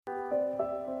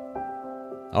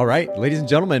All right, ladies and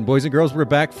gentlemen, boys and girls, we're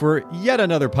back for yet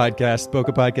another podcast,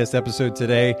 Bokeh Podcast episode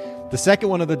today. The second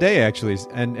one of the day, actually.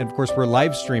 And of course, we're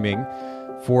live streaming.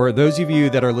 For those of you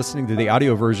that are listening to the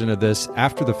audio version of this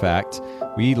after the fact,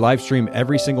 we live stream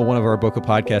every single one of our Bokeh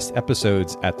Podcast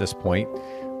episodes at this point,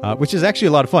 which is actually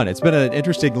a lot of fun. It's been an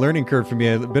interesting learning curve for me,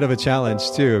 a bit of a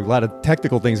challenge too. A lot of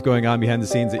technical things going on behind the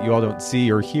scenes that you all don't see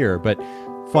or hear, but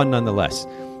fun nonetheless.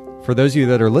 For those of you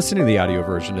that are listening to the audio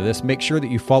version of this, make sure that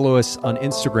you follow us on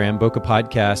Instagram, Bokeh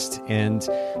Podcast, and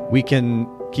we can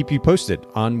keep you posted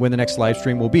on when the next live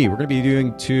stream will be. We're going to be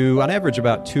doing on average,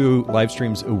 about 2 live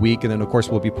streams a week, and then, of course,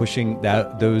 we'll be pushing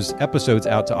those episodes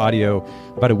out to audio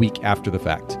about a week after the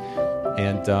fact.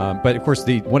 And but, of course,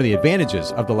 one of the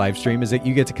advantages of the live stream is that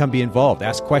you get to come be involved,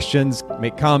 ask questions,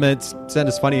 make comments, send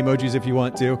us funny emojis if you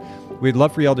want to. We'd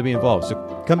love for y'all to be involved.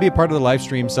 So come be a part of the live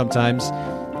stream sometimes.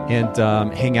 And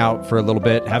hang out for a little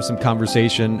bit, have some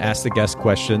conversation, ask the guest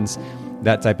questions,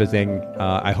 that type of thing.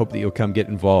 I hope that you'll come get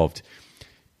involved.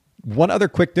 One other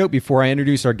quick note before I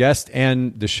introduce our guest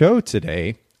and the show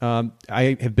today.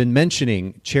 I have been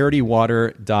mentioning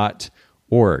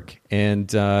charitywater.org. And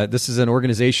this is an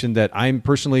organization that I'm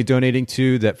personally donating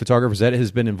to, that Photographers Ed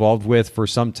has been involved with for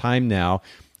some time now.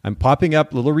 I'm popping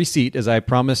up a little receipt, as I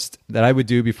promised that I would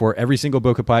do before every single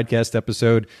Bokeh Podcast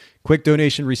episode. Quick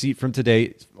donation receipt from today.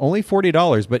 It's only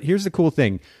 $40, but here's the cool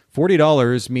thing.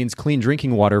 $40 means clean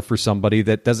drinking water for somebody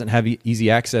that doesn't have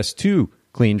easy access to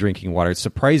clean drinking water. It's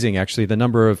surprising, actually, the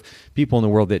number of people in the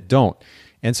world that don't.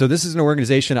 And so this is an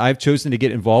organization I've chosen to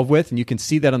get involved with, and you can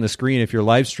see that on the screen if you're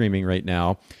live streaming right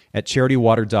now at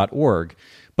charitywater.org.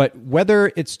 But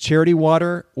whether it's Charity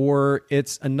Water or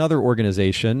it's another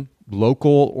organization,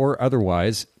 local or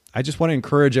otherwise, I just want to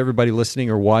encourage everybody listening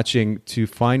or watching to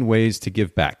find ways to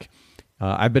give back.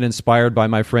 I've been inspired by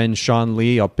my friend Sean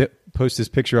Lee. I'll post his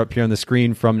picture up here on the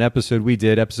screen from an episode we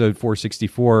did, episode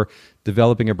 464,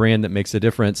 Developing a Brand That Makes a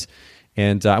Difference.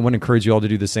 And I want to encourage you all to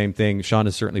do the same thing. Sean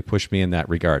has certainly pushed me in that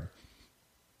regard.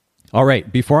 All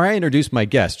right, before I introduce my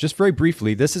guest, just very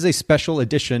briefly, this is a special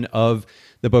edition of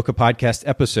the Bokeh Podcast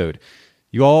episode.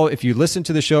 You all, if you listen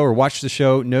to the show or watch the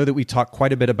show, know that we talk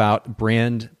quite a bit about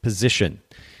brand position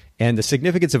and the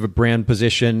significance of a brand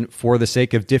position for the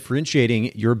sake of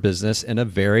differentiating your business in a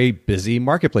very busy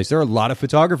marketplace. There are a lot of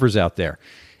photographers out there.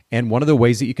 And one of the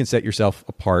ways that you can set yourself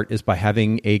apart is by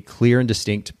having a clear and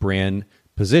distinct brand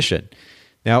position.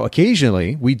 Now,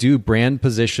 occasionally, we do brand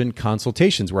position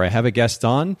consultations where I have a guest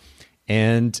on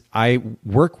and I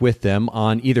work with them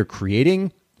on either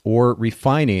creating or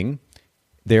refining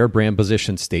their brand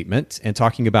position statement and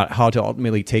talking about how to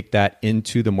ultimately take that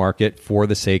into the market for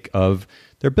the sake of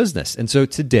their business. And so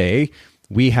today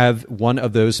we have one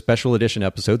of those special edition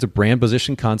episodes, a brand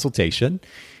position consultation.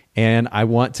 And I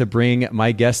want to bring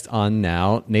my guest on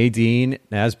now, Nadine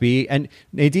Nasby. And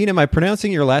Nadine, am I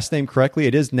pronouncing your last name correctly?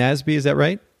 It is Nasby, is that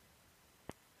right?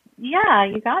 Yeah,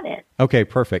 you got it. Okay,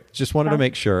 perfect. Just wanted to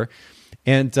make sure.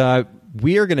 And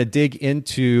we are going to dig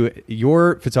into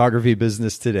your photography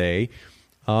business today.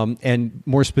 And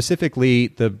more specifically,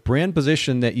 the brand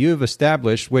position that you have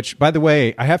established, which, by the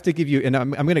way, I have to give you, and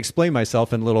I'm going to explain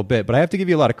myself in a little bit, but I have to give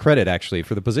you a lot of credit, actually,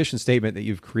 for the position statement that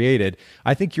you've created.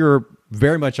 I think you're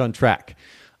very much on track.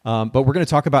 But we're going to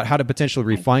talk about how to potentially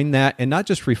refine that, and not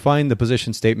just refine the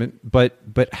position statement, but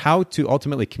how to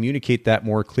ultimately communicate that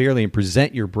more clearly and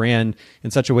present your brand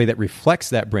in such a way that reflects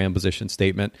that brand position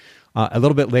statement a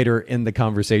little bit later in the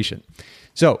conversation.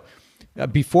 So,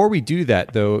 before we do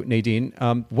that, though, Nadine,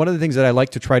 one of the things that I like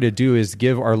to try to do is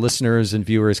give our listeners and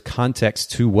viewers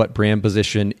context to what brand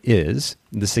position is,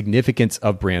 the significance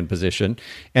of brand position.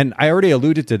 And I already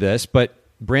alluded to this, but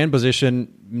brand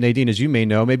position, Nadine, as you may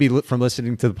know, maybe from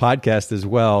listening to the podcast as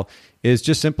well, is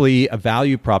just simply a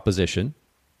value proposition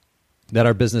that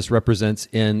our business represents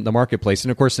in the marketplace.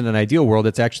 And of course, in an ideal world,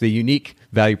 it's actually a unique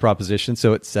value proposition,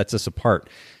 so it sets us apart.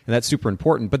 And that's super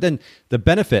important. But then the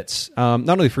benefits, not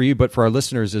only for you, but for our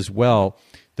listeners as well,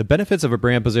 the benefits of a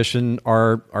brand position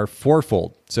are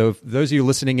fourfold. So if those of you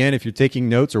listening in, if you're taking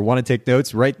notes or want to take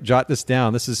notes, jot this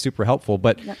down. This is super helpful.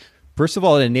 But first of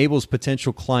all, it enables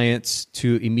potential clients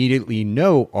to immediately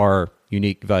know our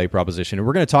unique value proposition. And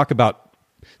we're going to talk about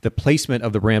the placement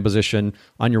of the brand position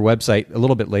on your website a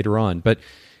little bit later on. But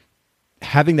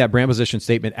having that brand position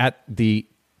statement at the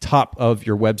top of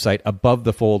your website above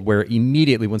the fold, where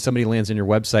immediately when somebody lands in your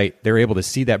website, they're able to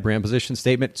see that brand position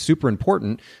statement, super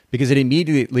important because it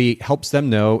immediately helps them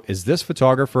know, is this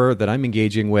photographer that I'm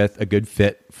engaging with a good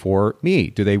fit for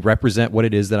me? Do they represent what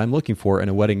it is that I'm looking for in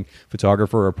a wedding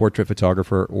photographer or a portrait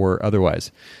photographer or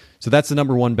otherwise? So that's the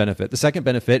number one benefit. The second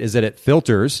benefit is that it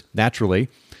filters naturally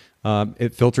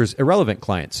it filters irrelevant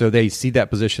clients. So they see that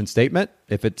position statement.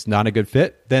 If it's not a good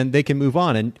fit, then they can move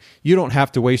on. And you don't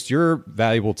have to waste your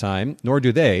valuable time, nor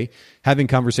do they, having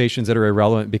conversations that are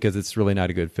irrelevant because it's really not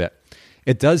a good fit.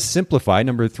 It does simplify.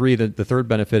 Number three, the third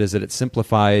benefit is that it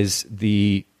simplifies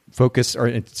the focus, or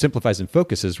it simplifies and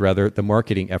focuses rather the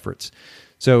marketing efforts.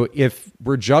 So if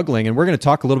we're juggling, and we're going to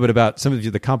talk a little bit about some of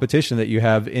the competition that you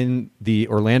have in the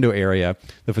Orlando area,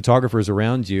 the photographers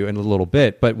around you in a little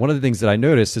bit. But one of the things that I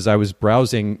noticed as I was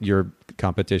browsing your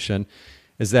competition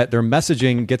is that their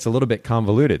messaging gets a little bit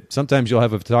convoluted. Sometimes you'll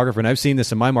have a photographer, and I've seen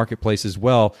this in my marketplace as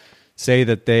well, say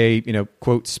that they,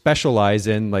 quote, specialize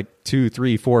in like 2,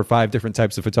 3, 4, 5 different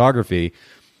types of photography.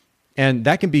 And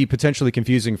that can be potentially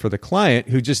confusing for the client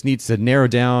who just needs to narrow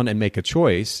down and make a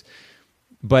choice.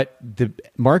 But the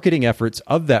marketing efforts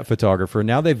of that photographer,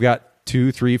 now they've got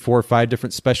 2, 3, 4, 5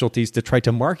 different specialties to try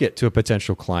to market to a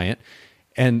potential client.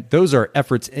 And those are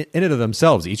efforts in and of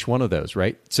themselves, each one of those,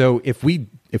 right? So if we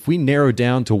narrow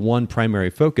down to one primary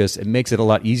focus, it makes it a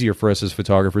lot easier for us as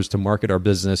photographers to market our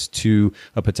business to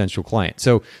a potential client.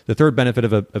 So the third benefit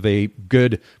of a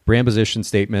good brand position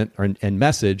statement and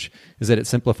message is that it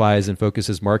simplifies and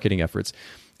focuses marketing efforts.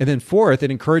 And then fourth,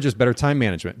 it encourages better time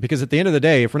management, because at the end of the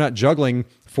day, if we're not juggling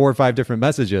 4 or 5 different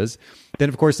messages, then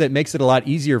of course that makes it a lot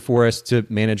easier for us to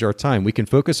manage our time. We can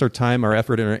focus our time, our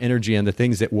effort, and our energy on the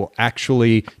things that will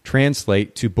actually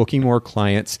translate to booking more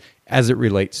clients as it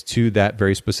relates to that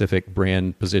very specific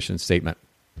brand position statement.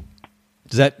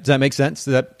 Does that make sense?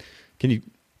 Okay.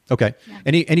 Yeah.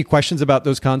 Any questions about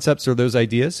those concepts or those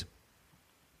ideas?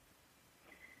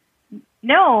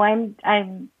 No,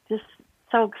 I'm just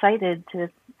so excited to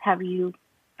have you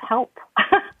help.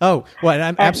 Oh, well, and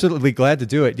I'm absolutely glad to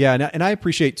do it. Yeah, and I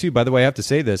appreciate too, by the way, I have to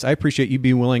say this, I appreciate you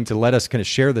being willing to let us kind of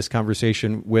share this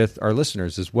conversation with our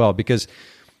listeners as well, because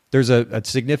there's a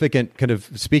significant kind of,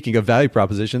 speaking of value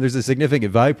proposition, there's a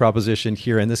significant value proposition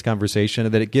here in this conversation,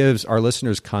 and that it gives our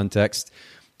listeners context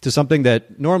to something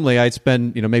that normally I'd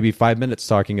spend, maybe 5 minutes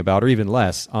talking about, or even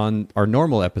less on our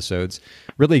normal episodes.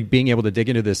 Really being able to dig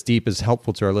into this deep is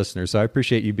helpful to our listeners. So I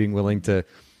appreciate you being willing to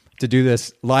do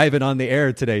this live and on the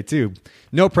air today too.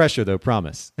 No pressure though,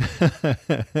 promise.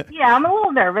 Yeah, I'm a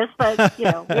little nervous, but we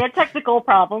had technical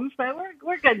problems, but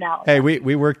we're good now. Hey,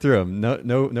 we worked through them.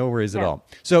 No worries at all.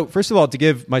 So first of all, to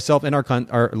give myself and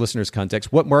our listeners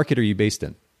context, what market are you based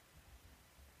in?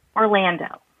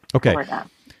 Orlando. Okay. Florida.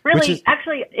 Really,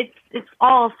 actually, it's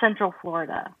all Central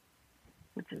Florida,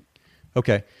 which is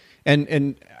okay.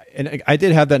 And I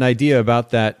did have that idea about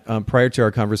that prior to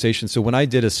our conversation. So when I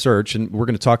did a search, and we're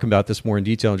going to talk about this more in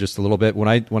detail in just a little bit, when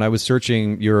I was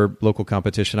searching your local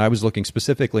competition, I was looking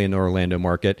specifically in the Orlando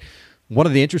market. One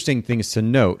of the interesting things to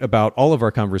note about all of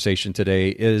our conversation today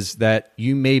is that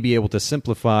you may be able to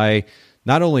simplify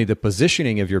not only the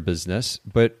positioning of your business,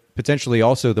 but potentially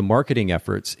also the marketing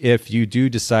efforts if you do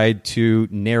decide to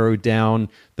narrow down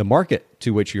the market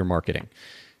to which you're marketing.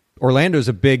 Orlando is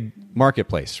a big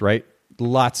marketplace, right?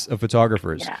 Lots of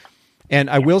photographers. Yeah. And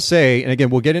I will say, and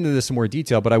again, we'll get into this in more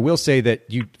detail, but I will say that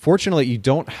fortunately, you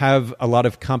don't have a lot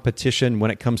of competition when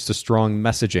it comes to strong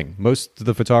messaging. Most of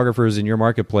the photographers in your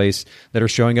marketplace that are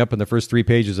showing up in the first 3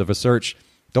 pages of a search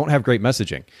don't have great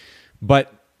messaging.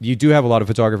 But you do have a lot of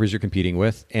photographers you're competing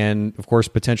with. And of course,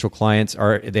 potential clients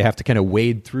they have to kind of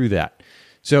wade through that.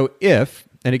 So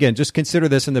and again, just consider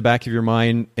this in the back of your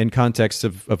mind in context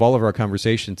of all of our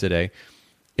conversation today.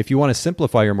 If you want to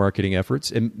simplify your marketing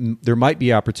efforts, there might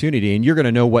be opportunity, and you're going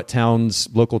to know what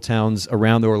local towns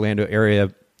around the Orlando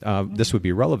area this would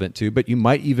be relevant to, but you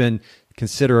might even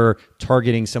consider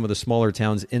targeting some of the smaller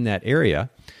towns in that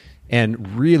area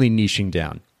and really niching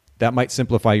down. That might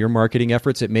simplify your marketing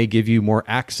efforts. It may give you more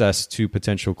access to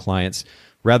potential clients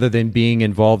rather than being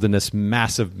involved in this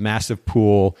massive, massive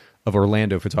pool of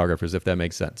Orlando photographers, if that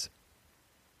makes sense.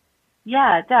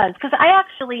 Yeah, it does. Because I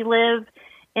actually live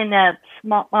in a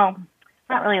small, well, it's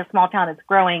not really a small town, it's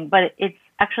growing, but it's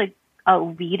actually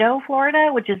Oviedo, Florida,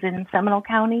 which is in Seminole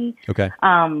County. Okay.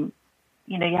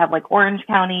 You have like Orange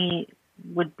County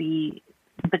would be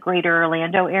the greater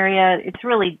Orlando area. It's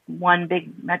really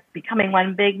becoming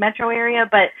one big metro area,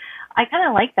 but I kind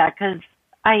of like that because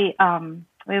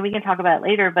we can talk about it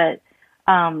later, but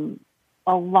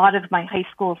a lot of my high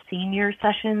school senior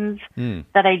sessions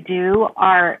that I do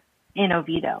are in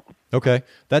Oviedo. Okay.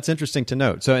 That's interesting to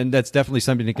note. So, and that's definitely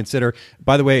something to consider.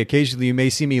 By the way, occasionally you may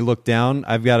see me look down.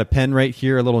 I've got a pen right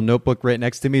here, a little notebook right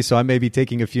next to me. So I may be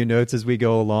taking a few notes as we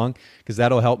go along because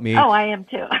that'll help me. Oh, I am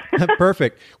too.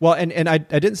 Perfect. Well, and I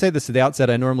didn't say this at the outset.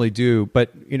 I normally do,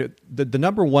 but the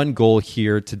number one goal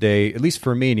here today, at least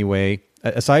for me anyway,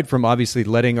 aside from obviously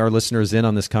letting our listeners in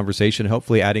on this conversation,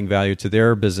 hopefully adding value to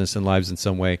their business and lives in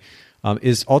some way,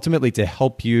 is ultimately to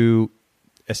help you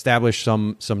establish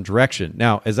some direction.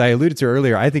 Now, as I alluded to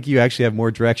earlier, I think you actually have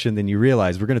more direction than you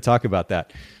realize. We're going to talk about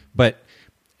that. But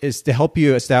is to help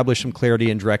you establish some clarity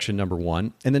and direction, number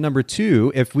one. And then number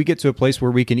two, if we get to a place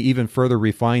where we can even further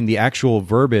refine the actual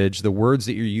verbiage, the words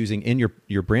that you're using in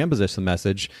your brand position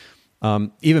message,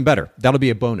 even better. That'll be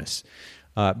a bonus.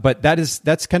 But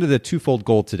that's kind of the twofold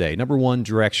goal today. Number one,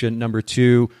 direction. Number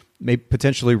two, maybe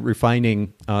potentially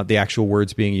refining the actual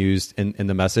words being used in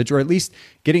the message, or at least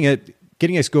getting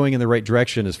us going in the right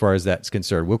direction as far as that's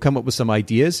concerned. We'll come up with some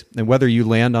ideas, and whether you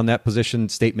land on that position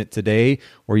statement today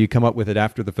or you come up with it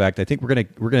after the fact, I think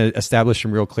we're gonna establish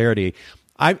some real clarity.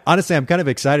 I'm kind of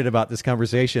excited about this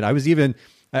conversation.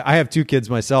 I have two kids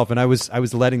myself, and I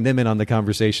was letting them in on the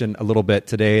conversation a little bit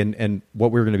today and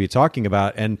what we were going to be talking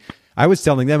about, and I was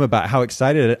telling them about how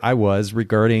excited I was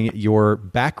regarding your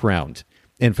background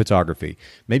in photography.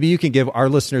 Maybe you can give our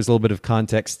listeners a little bit of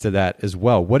context to that as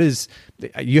well.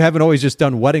 You haven't always just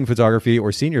done wedding photography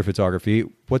or senior photography.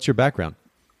 What's your background?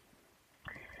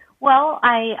 Well,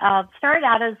 I started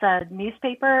out as a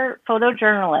newspaper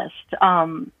photojournalist.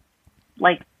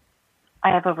 I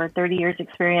have over 30 years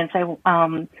experience. I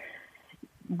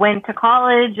went to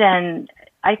college, and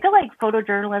I feel like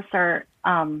photojournalists are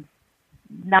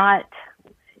not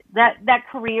that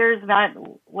career is not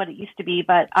what it used to be,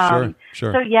 but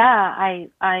sure. So yeah,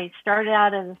 I started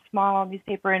out as a small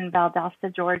newspaper in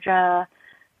Valdosta, Georgia,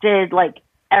 did like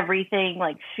everything,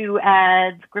 like shoe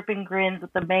ads, grip and grins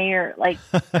with the mayor, like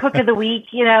cook of the week,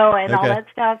 and all that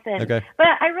stuff. And but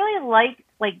I really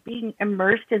like being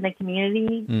immersed in the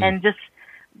community and just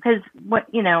because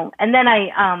and then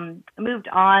I moved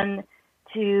on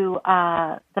to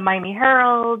the Miami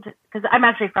Herald, because I'm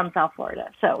actually from South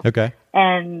Florida. So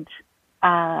and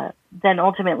then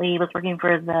ultimately was working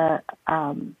for the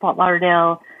Fort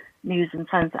Lauderdale News and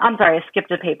Sun. I'm sorry, I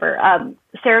skipped a paper.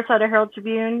 Sarasota Herald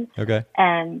Tribune.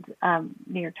 And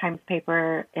New York Times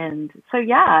paper. And so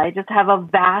yeah, I just have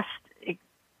I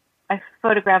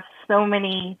photographed so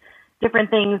many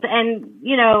different things, and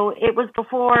it was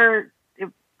before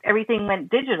everything went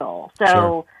digital.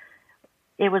 So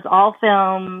it was all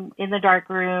film in the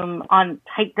darkroom on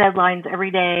tight deadlines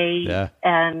every day.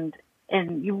 And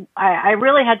I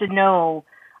really had to know,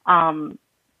 I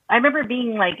remember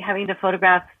being having to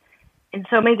photograph in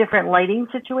so many different lighting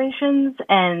situations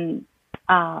and in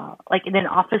an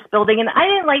office building. And I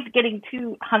didn't like getting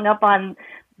too hung up on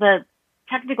the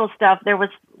technical stuff. There was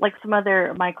some other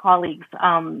of my colleagues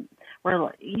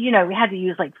where, we had to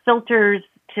use filters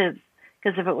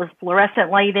because if it was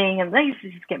fluorescent lighting, and they used to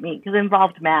just get me because it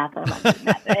involved math. I'm not doing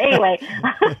math. Anyway.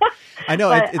 I know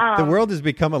the world has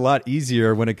become a lot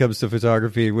easier when it comes to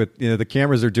photography. With the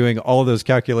cameras are doing all of those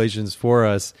calculations for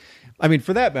us. I mean,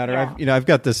 for that matter, I've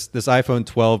got this iPhone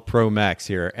 12 Pro Max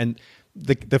here, and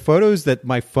the photos that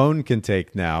my phone can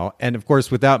take now, and of course,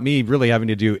 without me really having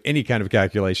to do any kind of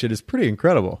calculation, is pretty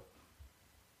incredible.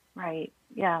 Right.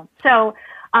 Yeah. So.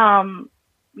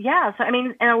 So I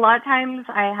mean, and a lot of times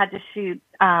I had to shoot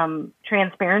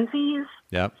transparencies.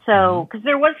 Yep. So because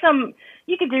there was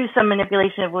you could do some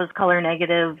manipulation if it was color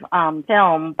negative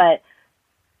film, but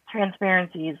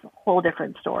transparency is a whole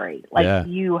different story.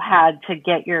 You had to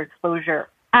get your exposure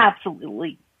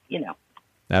absolutely,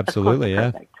 Absolutely,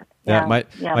 yeah.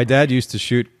 My dad used to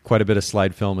shoot quite a bit of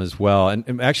slide film as well,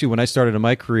 and actually when I started in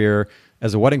my career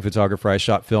as a wedding photographer, I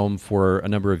shot film for a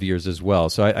number of years as well.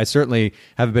 So I certainly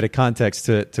have a bit of context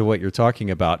to what you're talking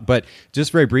about. But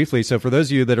just very briefly, so for those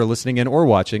of you that are listening in or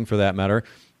watching, for that matter,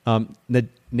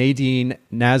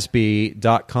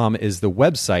 NadineNasby.com is the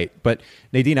website. But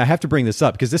Nadine, I have to bring this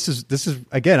up because this is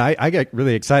again, I get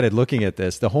really excited looking at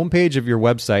this. The homepage of your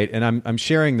website, and I'm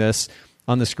sharing this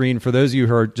on the screen. For those of you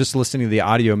who are just listening to the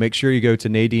audio, make sure you go to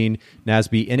Nadine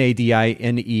Nasby,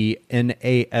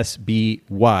 NadineNasby,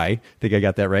 I think I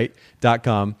got that right,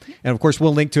 .com. And of course,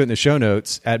 we'll link to it in the show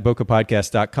notes at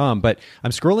bokehpodcast.com. But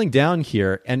I'm scrolling down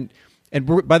here, and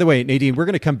by the way, Nadine, we're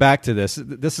going to come back to this.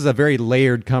 This is a very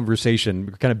layered conversation.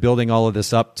 We're kind of building all of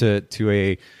this up to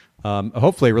a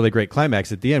hopefully a really great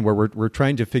climax at the end, where we're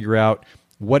trying to figure out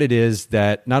what it is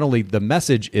that not only the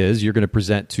message is you're going to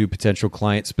present to potential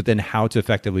clients, but then how to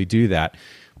effectively do that.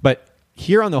 But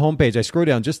here on the homepage, I scroll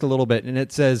down just a little bit, and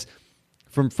it says,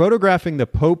 from photographing the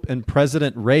Pope and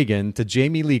President Reagan to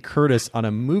Jamie Lee Curtis on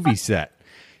a movie set.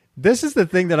 This is the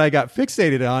thing that I got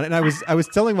fixated on, and I was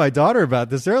telling my daughter about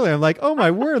this earlier. I'm like, oh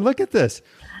my word, look at this.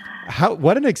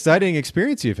 What an exciting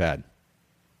experience you've had.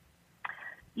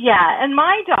 Yeah, and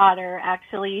my daughter,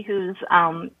 actually, who's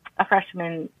a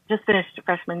freshman, just finished a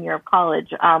freshman year of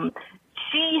college,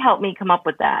 she helped me come up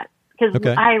with that because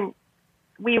Okay.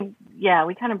 we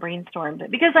kind of brainstormed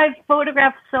it because I've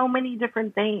photographed so many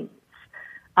different things.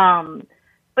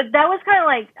 But that was kind of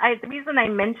like the reason I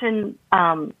mentioned.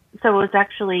 So it was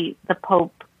actually the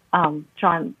Pope,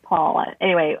 John Paul.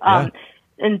 Anyway,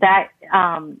 and that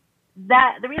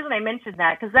the reason I mentioned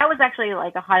that because that was actually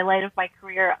like a highlight of my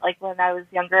career. Like when I was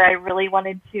younger, I really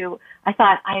wanted to. I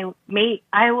thought I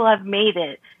will have made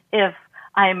it if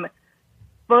I'm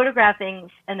photographing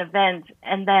an event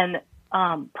and then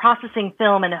processing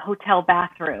film in a hotel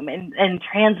bathroom and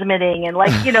transmitting and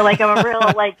like like I'm a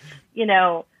real like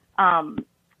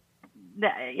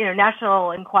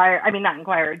National Enquirer. I mean, not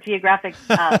Enquirer, Geographic.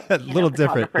 A little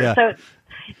different. Yeah. So,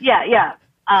 yeah.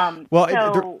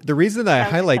 The reason that I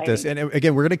highlight this, and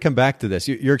again, we're going to come back to this.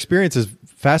 Your experience is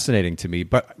fascinating to me,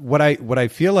 but what I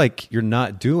feel like you're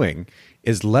not doing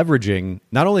is leveraging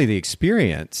not only the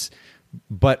experience,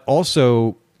 but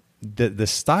also the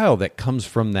style that comes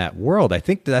from that world. I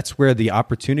think that's where the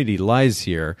opportunity lies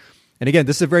here. And again,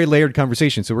 this is a very layered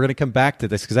conversation, so we're going to come back to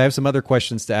this because I have some other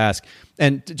questions to ask.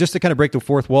 And just to kind of break the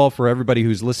fourth wall for everybody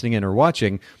who's listening in or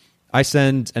watching, I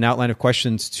send an outline of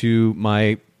questions to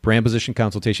my brand position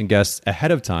consultation guests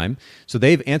ahead of time. So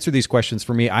they've answered these questions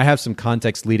for me. I have some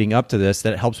context leading up to this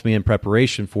that helps me in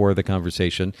preparation for the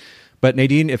conversation. But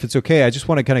Nadine, if it's okay, I just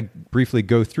want to kind of briefly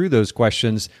go through those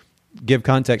questions, give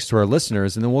context to our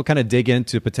listeners, and then we'll kind of dig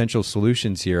into potential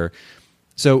solutions here.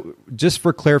 So just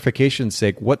for clarification's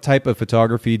sake, what type of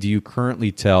photography do you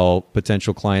currently tell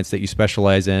potential clients that you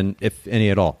specialize in, if any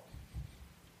at all?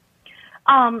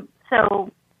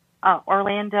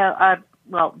 Orlando,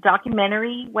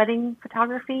 documentary wedding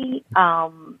photography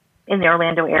in the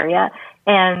Orlando area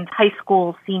and high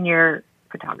school senior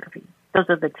photography. Those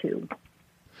are the two.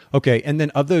 Okay. And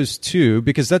then of those two,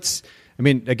 because that's, I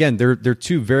mean, again, they're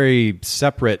two very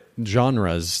separate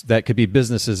genres that could be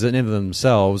businesses in and of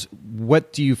themselves.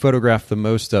 What do you photograph the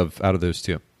most of out of those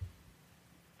two?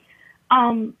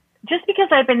 Just because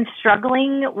I've been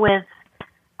struggling with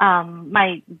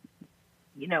my,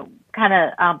 kind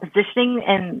of positioning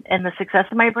and the success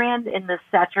of my brand in the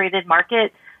saturated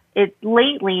market, it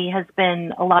lately has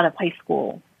been a lot of high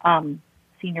school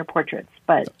senior portraits.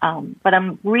 But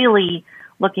I'm really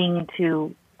looking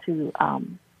to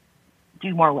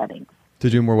do more weddings. To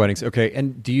do more weddings. Okay.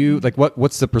 And do you, like,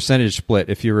 what's the percentage split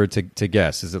if you were to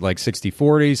guess? Is it like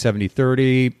 60-40,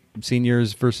 70-30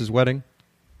 seniors versus wedding?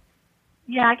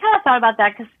 Yeah, I kind of thought about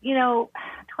that because,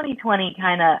 2020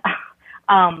 kind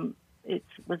of, it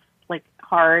was like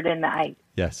hard and I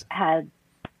had,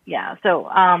 So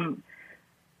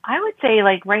I would say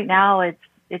like right now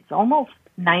it's almost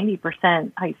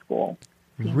 90% high school.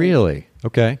 Really?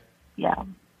 Okay. Yeah.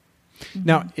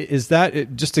 Now, is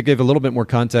that, just to give a little bit more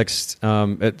context,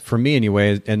 for me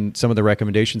anyway, and some of the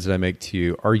recommendations that I make to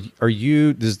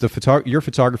you, does your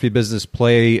photography business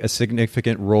play a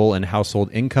significant role in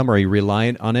household income? Are you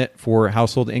reliant on it for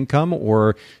household income,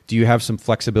 or do you have some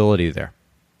flexibility there?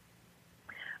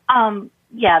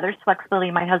 Yeah, there's flexibility.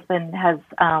 My husband has,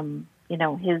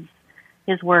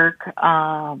 his work,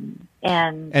 and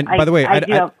by the way,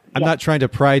 I'm not trying to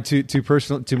pry too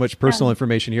much personal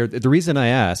information here. The reason I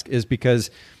ask is because,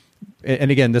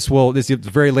 and again, this is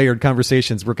very layered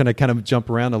conversations. We're going to kind of jump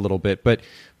around a little bit, but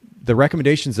the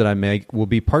recommendations that I make will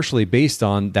be partially based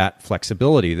on that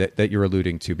flexibility that you're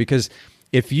alluding to. Because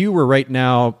if you were right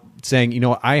now saying,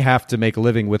 I have to make a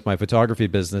living with my photography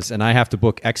business and I have to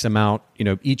book X amount,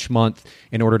 each month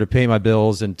in order to pay my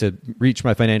bills and to reach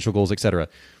my financial goals, et cetera,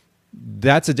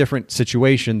 that's a different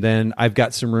situation than I've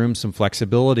got some room, some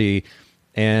flexibility,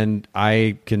 and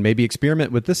I can maybe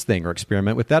experiment with this thing or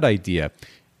experiment with that idea.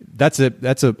 That's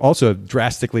also a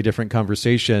drastically different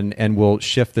conversation and will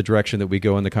shift the direction that we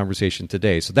go in the conversation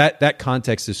today. So that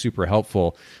context is super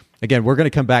helpful. Again, we're going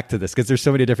to come back to this because there's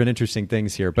so many different interesting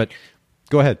things here, but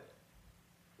go ahead.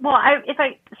 Well, it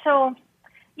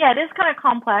is kind of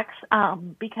complex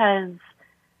because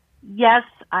yes,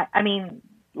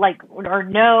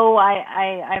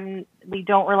 we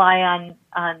don't rely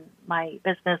on my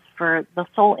business for the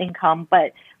sole income,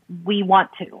 but we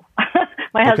want to.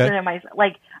 My husband and myself,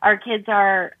 our kids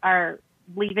are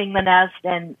leaving the nest,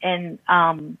 and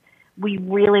we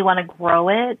really want to grow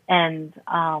it, and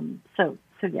and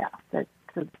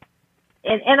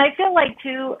I feel like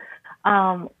too,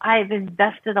 I've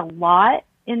invested a lot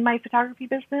in my photography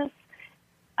business.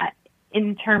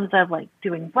 In terms of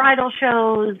doing bridal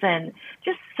shows and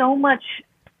just so much,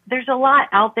 there's a lot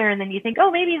out there. And then you think, oh,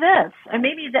 maybe this and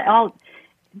maybe that, all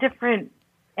different.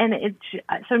 And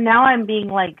so now I'm being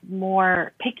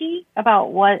more picky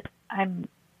about what I'm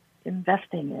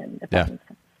investing in. If that makes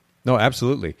sense. No,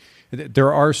 absolutely.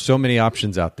 There are so many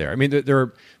options out there. I mean,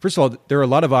 first of all, there are a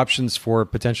lot of options for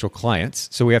potential clients.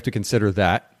 So we have to consider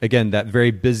that. Again, that very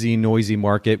busy, noisy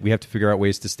market, we have to figure out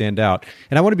ways to stand out.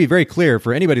 And I want to be very clear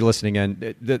for anybody listening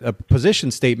in, that a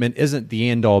position statement isn't the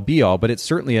end all be all, but it's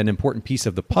certainly an important piece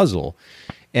of the puzzle.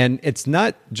 And it's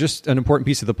not just an important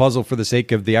piece of the puzzle for the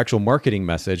sake of the actual marketing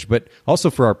message, but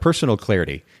also for our personal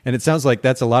clarity. And it sounds like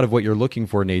that's a lot of what you're looking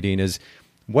for, Nadine, is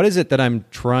what is it that I'm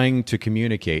trying to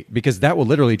communicate? Because that will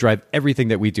literally drive everything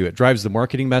that we do. It drives the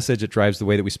marketing message. It drives the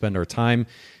way that we spend our time.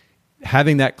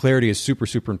 Having that clarity is super,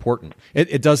 super important.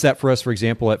 It does that for us, for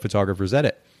example, at Photographer's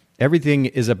Edit. Everything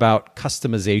is about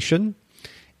customization.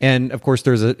 And of course,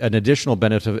 there's an additional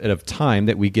benefit of time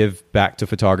that we give back to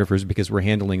photographers because we're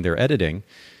handling their editing.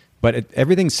 But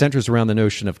everything centers around the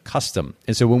notion of custom.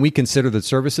 And so when we consider the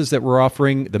services that we're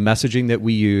offering, the messaging that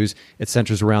we use, it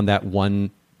centers around that one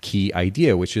key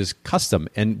idea, which is custom.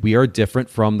 And we are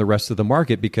different from the rest of the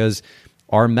market because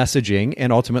our messaging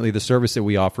and ultimately the service that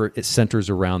we offer, it centers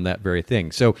around that very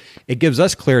thing. So it gives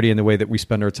us clarity in the way that we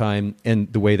spend our time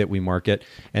and the way that we market.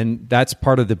 And that's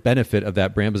part of the benefit of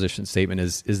that brand position statement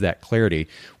is that clarity.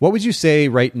 What would you say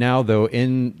right now, though,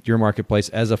 in your marketplace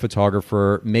as a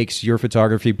photographer makes your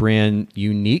photography brand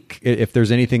unique? If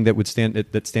there's anything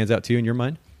that stands out to you in your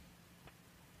mind?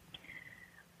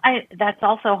 That's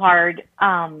also hard.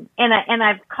 And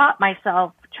I've caught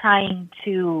myself trying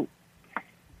to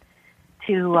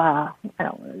I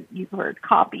don't use the word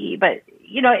copy, but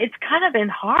it's kind of been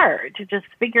hard to just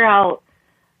figure out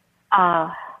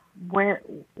how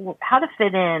to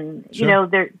fit in. Sure.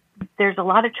 There's a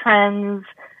lot of trends,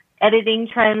 editing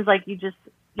trends, like you just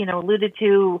alluded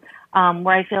to,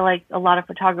 where I feel like a lot of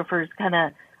photographers kind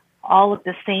of all look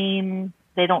the same.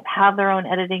 They don't have their own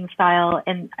editing style,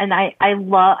 and I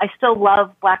still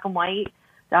love black and white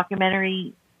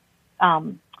documentary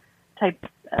type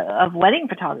of wedding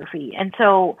photography. And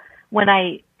so when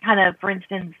I kind of, for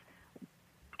instance,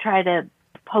 try to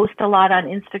post a lot on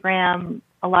Instagram,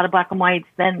 a lot of black and whites,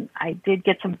 then I did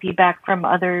get some feedback from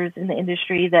others in the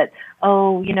industry that,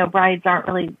 brides aren't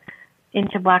really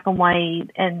into black and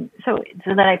white. And so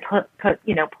then I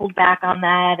pulled back on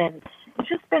that, and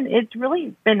it's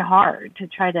really been hard to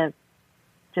try to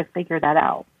figure that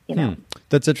out.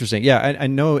 That's interesting. Yeah, I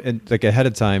know. And like ahead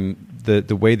of time,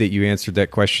 the way that you answered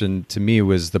that question to me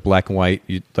was the black and white,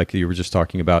 like you were just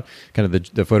talking about, kind of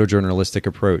the photojournalistic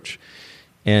approach.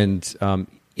 And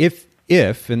if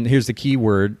and here's the key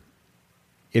word,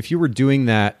 if you were doing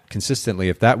that consistently,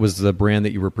 if that was the brand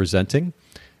that you were presenting,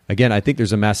 again, I think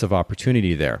there's a massive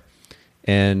opportunity there.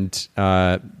 And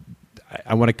I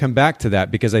want to come back to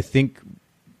that because I think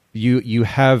you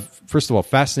have, first of all,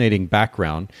 fascinating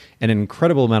background and an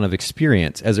incredible amount of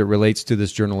experience as it relates to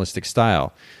this journalistic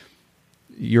style.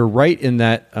 You're right in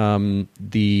that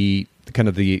the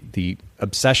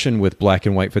obsession with black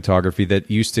and white photography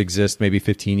that used to exist maybe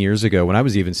 15 years ago when I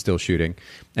was even still shooting,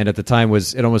 and at the time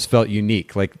it almost felt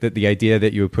unique. Like the idea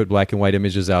that you would put black and white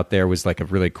images out there was like a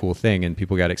really cool thing, and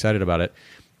people got excited about it.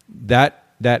 That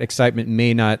excitement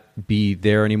may not be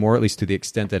there anymore, at least to the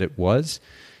extent that it was.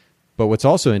 But what's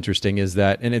also interesting is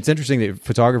that, and it's interesting that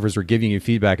photographers are giving you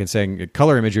feedback and saying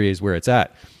color imagery is where it's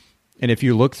at. And if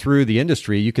you look through the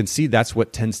industry, you can see that's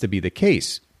what tends to be the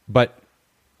case. But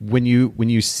when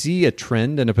you see a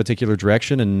trend in a particular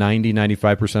direction and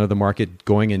 95% of the market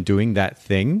going and doing that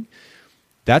thing,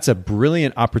 that's a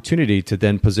brilliant opportunity to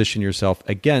then position yourself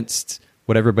against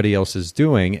what everybody else is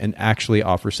doing and actually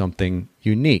offer something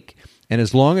unique. And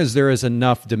as long as there is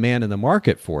enough demand in the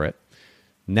market for it,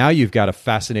 now you've got a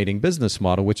fascinating business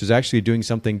model, which is actually doing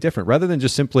something different rather than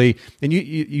just simply, and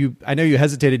you I know you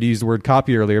hesitated to use the word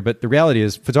copy earlier, but the reality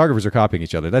is photographers are copying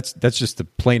each other. That's just the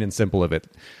plain and simple of it.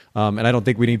 And I don't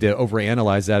think we need to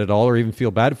overanalyze that at all or even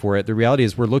feel bad for it. The reality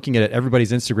is we're looking at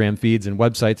everybody's Instagram feeds and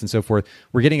websites and so forth.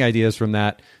 We're getting ideas from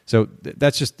that. So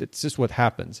it's just what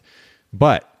happens.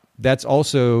 But that's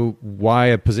also why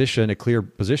a clear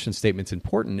position statement is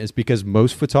important, is because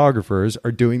most photographers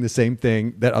are doing the same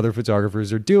thing that other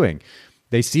photographers are doing.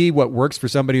 They see what works for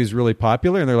somebody who's really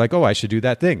popular and they're like, oh, I should do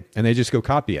that thing. And they just go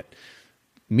copy it.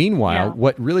 Meanwhile,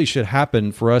 what really should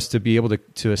happen for us to be able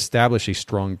to establish a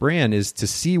strong brand is to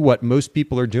see what most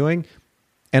people are doing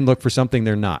and look for something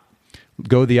they're not.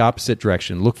 Go the opposite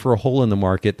direction. Look for a hole in the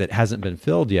market that hasn't been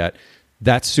filled yet.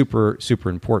 That's super,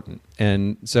 super important.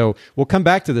 And so we'll come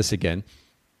back to this again.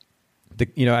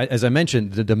 As I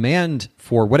mentioned, the demand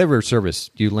for whatever service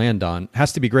you land on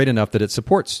has to be great enough that it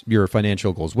supports your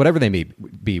financial goals, whatever they may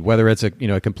be, whether it's a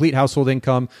complete household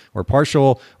income or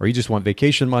partial, or you just want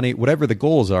vacation money, whatever the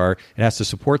goals are, it has to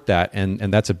support that.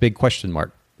 And that's a big question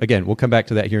mark. Again, we'll come back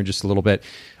to that here in just a little bit.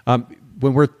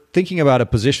 When we're thinking about a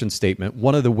position statement,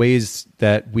 one of the ways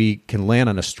that we can land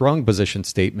on a strong position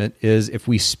statement is if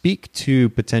we speak to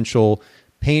potential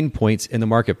pain points in the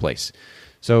marketplace.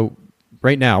 So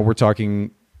right now we're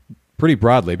talking pretty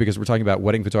broadly because we're talking about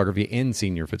wedding photography and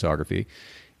senior photography.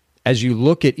 As you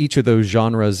look at each of those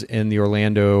genres in the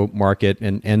Orlando market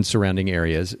and surrounding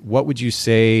areas, what would you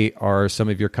say are some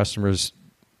of your customers'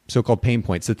 so-called pain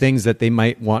points, the things that they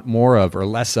might want more of or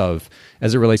less of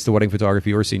as it relates to wedding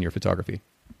photography or senior photography?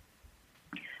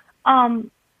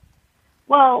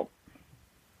 Well,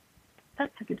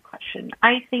 that's a good question.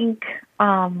 I think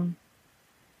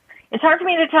it's hard for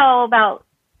me to tell about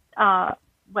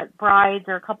what brides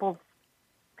or couples'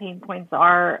 pain points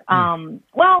are.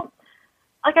 Well,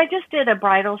 like I just did a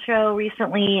bridal show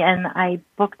recently, and I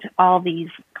booked all these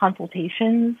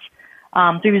consultations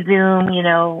through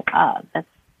Zoom. That's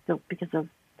because of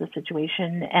the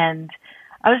situation, and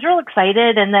I was real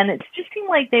excited. And then it just seemed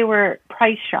like they were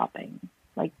price shopping,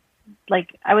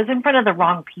 like I was in front of the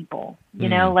wrong people,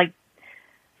 so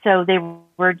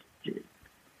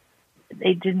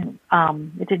it didn't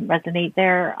resonate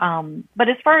there. But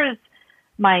as far as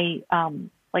my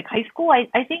high school,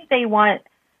 I think they want,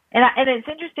 and it's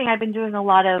interesting. I've been doing a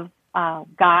lot of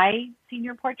guy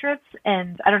senior portraits,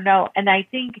 and I don't know, and I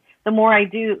think the more I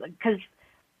do,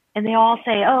 and they all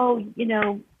say, oh,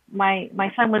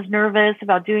 my son was nervous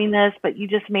about doing this, but you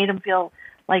just made him feel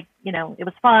like, it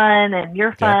was fun and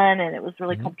you're fun, and it was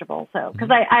really comfortable. So,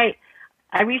 because I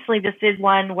recently just did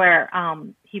one where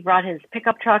he brought his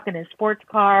pickup truck and his sports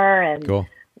car, and cool.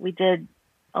 We did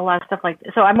a lot of stuff like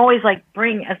that. So I'm always like,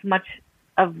 bring as much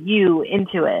of you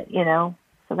into it,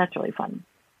 so that's really fun.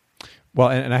 Well,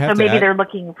 and I have so maybe they're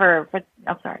looking for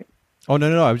I'm sorry. Oh,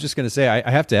 no. I was just going to say, I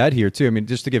have to add here, too. I mean,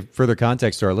 just to give further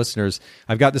context to our listeners,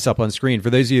 I've got this up on screen. For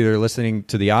those of you that are listening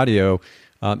to the audio,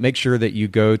 make sure that you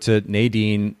go to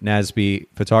Nadine Nasby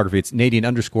Photography. It's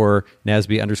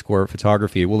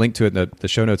Nadine_Nasby_photography. We'll link to it in the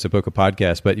show notes of Boca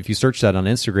Podcast. But if you search that on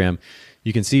Instagram,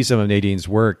 you can see some of Nadine's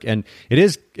work. And it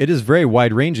is very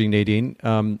wide-ranging, Nadine,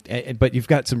 but you've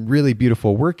got some really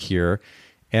beautiful work here.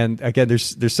 And again,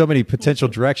 there's so many potential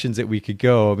directions that we could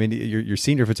go. I mean, your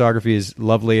senior photography is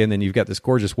lovely, and then you've got this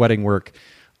gorgeous wedding work.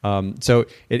 So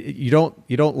you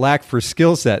don't lack for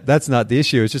skill set. That's not the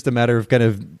issue. It's just a matter of kind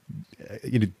of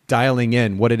dialing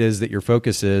in what it is that your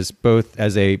focus is, both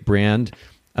as a brand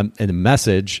and a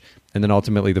message, and then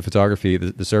ultimately the photography,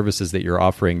 the services that you're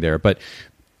offering there. But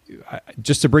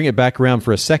just to bring it back around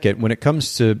for a second, when it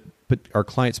comes to our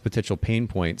clients' potential pain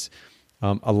points,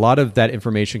 a lot of that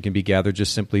information can be gathered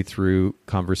just simply through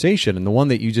conversation. And the one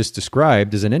that you just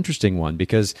described is an interesting one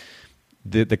because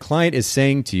the client is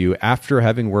saying to you, after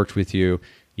having worked with you,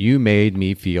 you made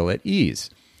me feel at ease.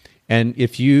 And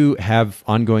if you have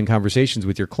ongoing conversations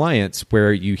with your clients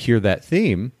where you hear that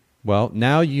theme, well,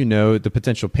 now you know the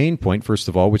potential pain point, first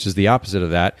of all, which is the opposite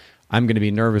of that. I'm going to be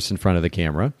nervous in front of the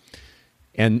camera.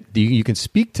 And you can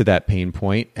speak to that pain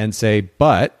point and say,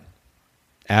 but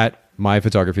at my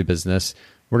photography business,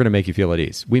 we're going to make you feel at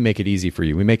ease. We make it easy for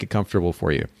you. We make it comfortable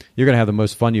for you. You're going to have the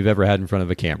most fun you've ever had in front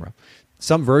of a camera.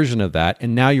 Some version of that,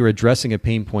 and now you're addressing a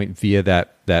pain point via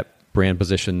that brand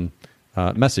position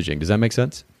messaging. Does that make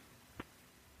sense?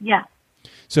 Yeah.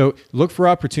 So look for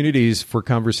opportunities for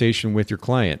conversation with your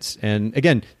clients. And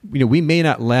again, we may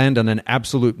not land on an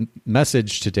absolute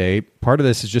message today. Part of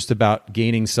this is just about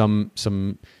gaining a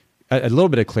little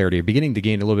bit of clarity, beginning to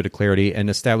gain a little bit of clarity and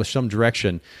establish some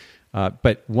direction.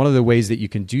 But one of the ways that you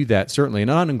can do that, certainly on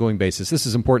an ongoing basis, this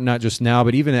is important not just now,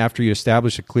 but even after you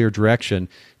establish a clear direction,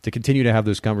 to continue to have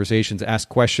those conversations, ask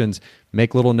questions,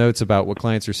 make little notes about what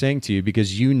clients are saying to you,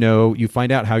 because you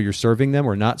find out how you're serving them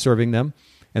or not serving them.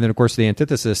 And then, of course, the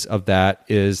antithesis of that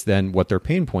is then what their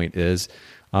pain point is,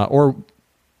 or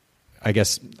I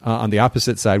guess on the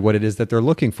opposite side, what it is that they're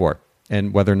looking for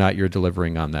and whether or not you're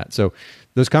delivering on that. So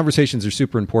those conversations are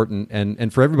super important.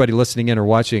 And for everybody listening in or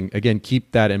watching, again,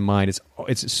 keep that in mind.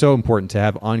 It's so important to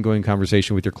have ongoing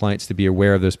conversation with your clients to be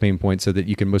aware of those pain points so that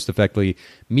you can most effectively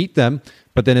meet them,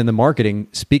 but then in the marketing,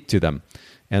 speak to them.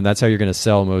 And that's how you're going to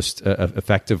sell most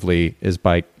effectively, is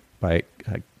by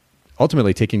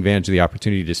ultimately taking advantage of the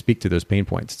opportunity to speak to those pain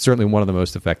points. It's certainly one of the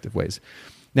most effective ways.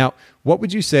 Now, what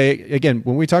would you say, again,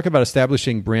 when we talk about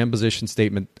establishing brand position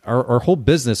statement, our whole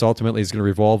business ultimately is going to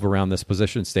revolve around this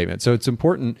position statement. So it's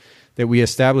important that we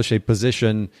establish a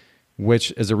position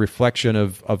which is a reflection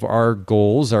of our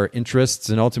goals, our interests,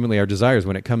 and ultimately our desires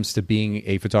when it comes to being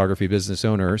a photography business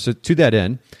owner. So to that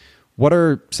end, what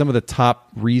are some of the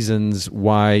top reasons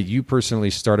why you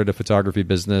personally started a photography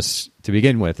business to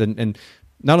begin with? And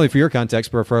not only for your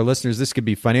context, but for our listeners, this could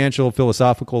be financial,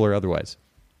 philosophical, or otherwise.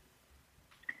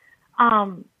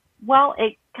 Well,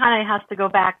 it kind of has to go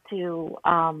back to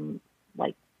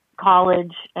like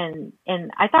college, and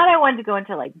I thought I wanted to go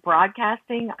into like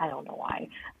broadcasting. I don't know why.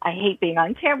 I hate being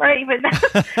on camera even,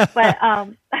 but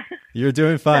You're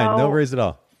doing fine. so No worries at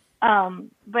all.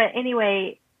 but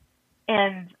anyway,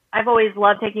 and I've always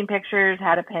loved taking pictures,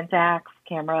 had a Pentax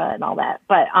camera and all that,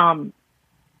 but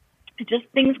just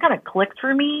things kind of clicked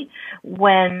for me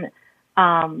when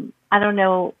I don't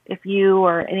know if you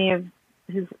or anyone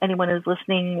who's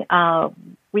listening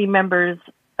remembers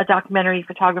a documentary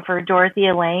photographer,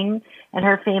 Dorothea Lange, and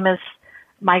her famous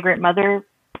migrant mother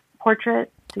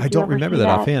portrait. I don't remember that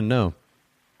offhand. No.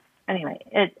 Anyway,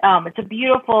 it's a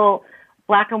beautiful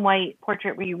black and white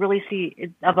portrait where you really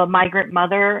see of a migrant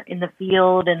mother in the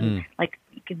field, and like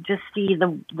you can just see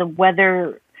the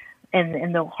weather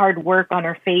and the hard work on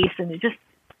her face, and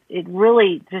it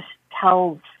really just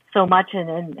tells so much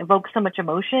and evokes so much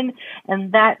emotion,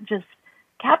 and that just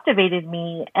captivated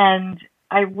me. And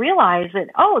I realized that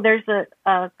there's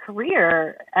a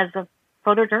career as a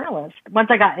photojournalist once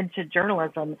I got into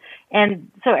journalism, and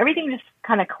so everything just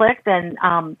kind of clicked, and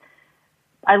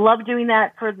I loved doing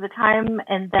that for the time.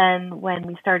 And then when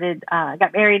we started,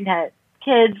 got married and had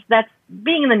kids, that's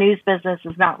being in the news business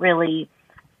is not really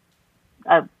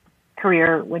a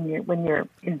career when you're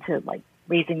into like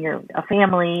raising a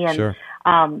family. And sure.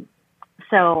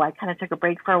 So I kind of took a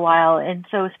break for a while. And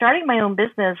so starting my own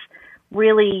business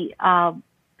really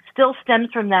still stems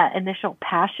from that initial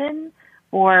passion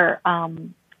for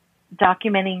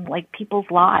documenting like people's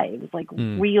lives, like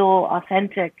real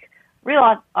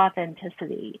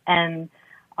authenticity. And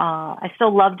I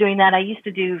still love doing that. I used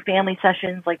to do family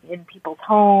sessions like in people's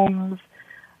homes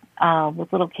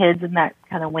with little kids, and that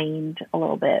kind of waned a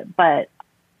little bit. But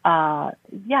that's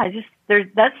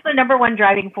the number one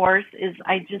driving force is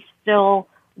I just still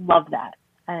love that.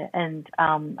 And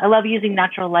I love using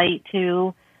natural light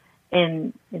too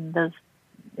in the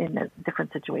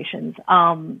different situations.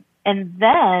 And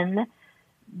then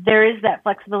there is that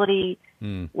flexibility,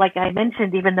 like I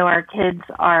mentioned, even though our kids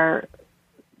are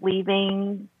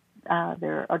leaving,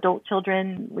 their adult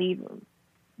children leave.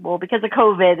 Well, because of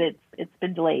COVID, it's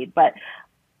been delayed, but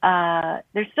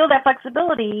there's still that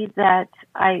flexibility that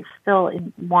I still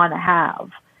want to have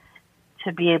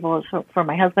to be able to, for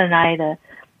my husband and I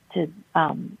to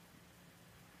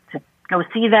go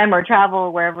see them or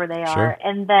travel wherever they are. Sure.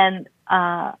 And then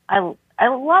I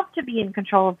love to be in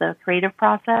control of the creative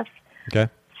process.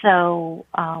 Okay. So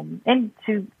and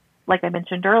to, like I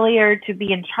mentioned earlier, to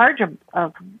be in charge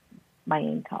of my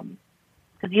income.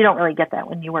 Because you don't really get that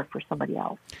when you work for somebody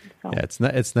else. So, yeah,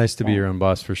 it's nice to be your own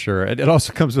boss for sure. It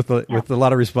also comes with a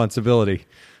lot of responsibility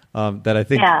that I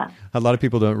think a lot of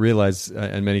people don't realize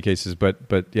in many cases. But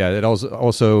yeah, it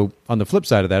also on the flip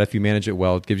side of that, if you manage it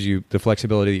well, it gives you the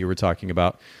flexibility that you were talking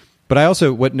about. But I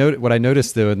also what I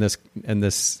noticed though in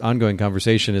this ongoing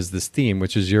conversation is this theme,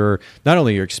 which is not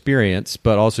only your experience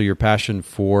but also your passion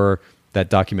for that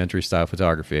documentary style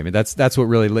photography. I mean, that's what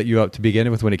really lit you up to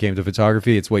begin with when it came to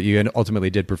photography. It's what you ultimately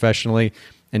did professionally.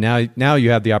 And now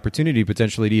you have the opportunity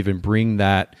potentially to even bring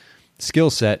that skill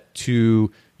set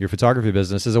to your photography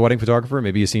business as a wedding photographer,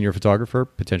 maybe a senior photographer,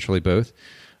 potentially both.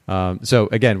 So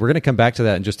again, we're going to come back to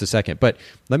that in just a second. But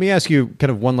let me ask you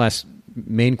kind of one last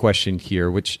main question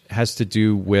here, which has to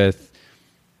do with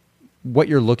what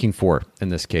you're looking for in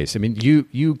this case. I mean,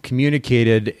 you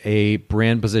communicated a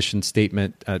brand position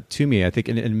statement to me, I think,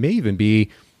 and it may even be,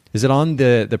 is it on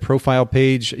the profile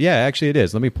page? Yeah, actually it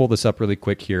is. Let me pull this up really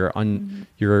quick here. On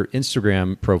your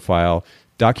Instagram profile,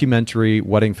 documentary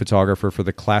wedding photographer for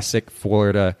the classic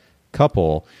Florida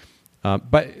couple.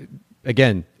 But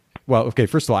again, well, okay,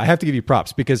 first of all, I have to give you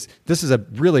props because this is a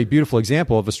really beautiful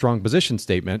example of a strong position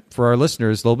statement. For our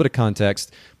listeners, a little bit of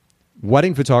context.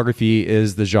 Wedding photography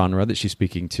is the genre that she's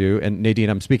speaking to. And Nadine,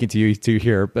 I'm speaking to you too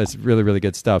here, but it's really, really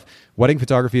good stuff. Wedding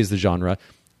photography is the genre.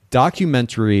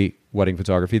 Documentary wedding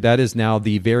photography, that is now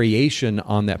the variation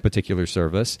on that particular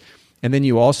service. And then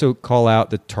you also call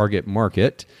out the target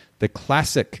market, the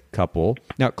classic couple.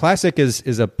 Now, classic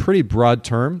is a pretty broad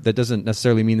term that doesn't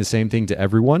necessarily mean the same thing to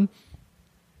everyone,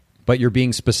 but you're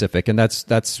being specific, and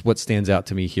that's what stands out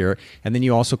to me here. And then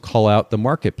you also call out the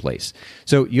marketplace.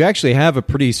 So you actually have a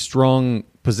pretty strong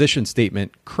position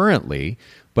statement currently,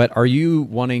 but are you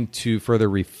wanting to further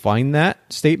refine that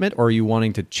statement, or are you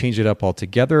wanting to change it up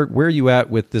altogether? Where are you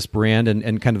at with this brand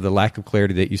and kind of the lack of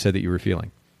clarity that you said that you were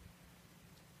feeling?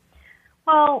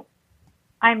 Well,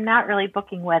 I'm not really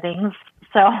booking weddings,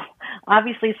 so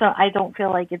obviously, so I don't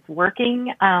feel like it's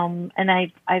working. And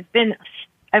I've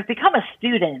become a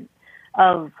student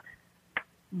of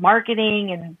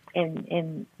marketing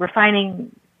and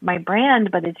refining my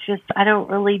brand, but it's just, I don't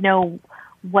really know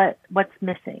what's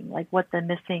missing, like what the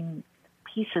missing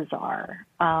pieces are.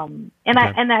 And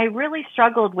I really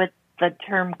struggled with the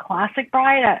term classic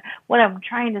bride. What I'm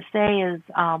trying to say is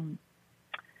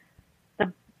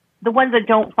the ones that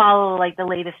don't follow like the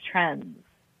latest trends.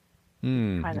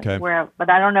 But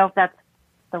I don't know if that's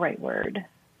the right word.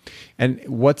 And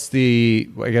what's the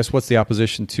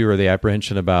opposition to or the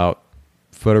apprehension about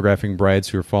photographing brides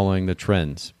who are following the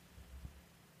trends?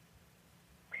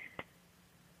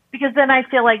 Because then I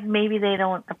feel like maybe they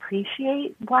don't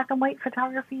appreciate black and white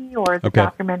photography or the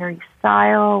documentary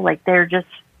style. Like they're just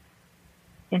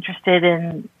interested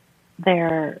in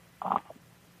their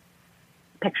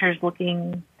pictures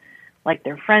looking like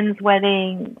their friend's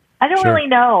wedding. I don't really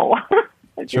know.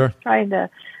 I'm just trying to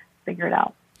figure it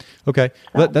out. Okay,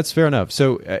 so. That's fair enough.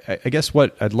 So I guess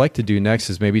what I'd like to do next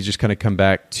is maybe just kind of come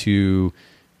back to,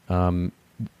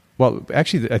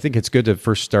 actually, I think it's good to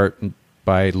first start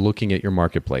by looking at your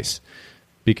marketplace,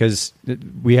 because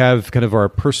we have kind of our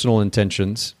personal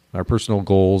intentions, our personal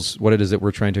goals, what it is that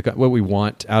we're trying to, what we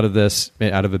want out of this,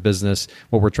 out of a business,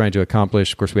 what we're trying to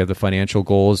accomplish. Of course, we have the financial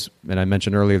goals, and I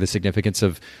mentioned earlier the significance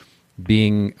of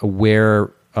being aware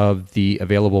of the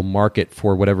available market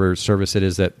for whatever service it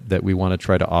is that we want to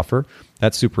try to offer.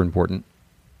 That's super important.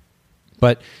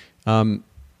 But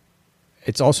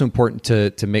it's also important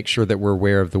to make sure that we're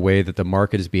aware of the way that the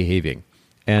market is behaving.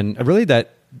 And really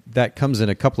that comes in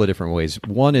a couple of different ways.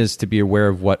 One is to be aware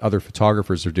of what other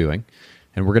photographers are doing.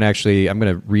 And I'm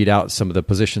going to read out some of the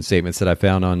position statements that I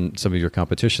found on some of your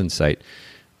competition site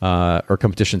or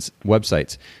competition's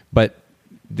websites. But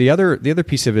the other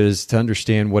piece of it is to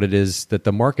understand what it is that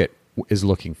the market is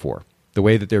looking for, the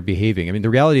way that they're behaving. I mean, the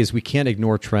reality is we can't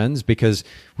ignore trends because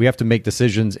we have to make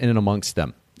decisions in and amongst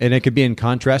them. And it could be in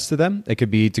contrast to them. It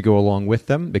could be to go along with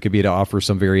them. It could be to offer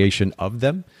some variation of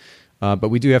them. But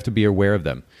we do have to be aware of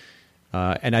them.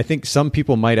 And I think some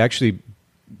people might actually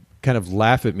kind of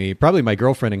laugh at me, probably my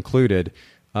girlfriend included,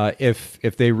 if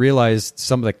they realized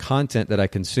some of the content that I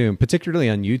consume, particularly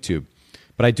on YouTube.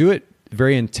 But I do it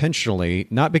very intentionally,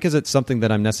 not because it's something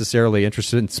that I'm necessarily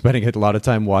interested in spending a lot of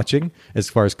time watching as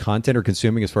far as content or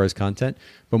consuming as far as content,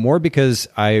 but more because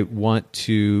I want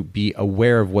to be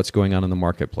aware of what's going on in the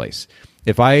marketplace.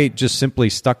 If I just simply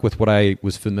stuck with what I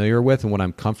was familiar with and what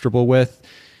I'm comfortable with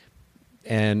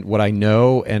and what I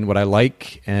know and what I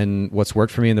like and what's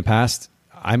worked for me in the past,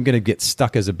 I'm going to get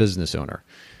stuck as a business owner.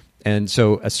 And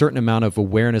so a certain amount of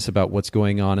awareness about what's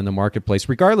going on in the marketplace,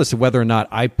 regardless of whether or not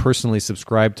I personally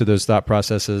subscribe to those thought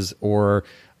processes or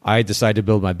I decide to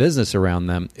build my business around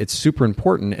them, it's super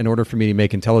important in order for me to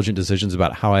make intelligent decisions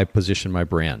about how I position my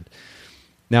brand.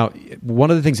 Now,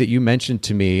 one of the things that you mentioned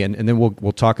to me, and then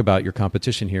we'll talk about your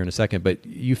competition here in a second, but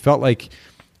you felt like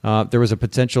there was a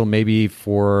potential maybe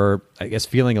for, I guess,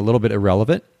 feeling a little bit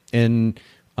irrelevant in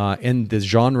the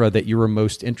genre that you were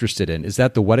most interested in. Is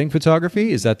that the wedding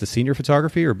photography? Is that the senior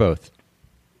photography, or both?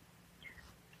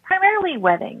 Primarily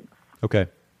weddings. Okay.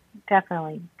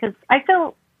 Definitely, because I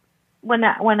feel when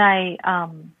I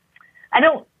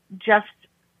don't just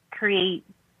create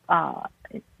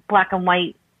black and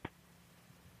white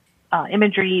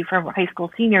imagery for high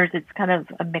school seniors. It's kind of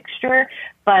a mixture,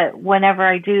 but whenever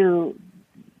I do,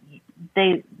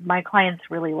 my clients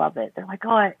really love it. They're like,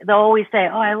 they'll always say,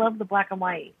 I love the black and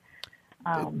white.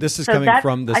 This is coming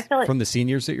from the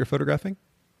seniors that you're photographing?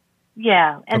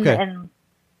 Yeah. And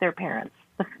their parents,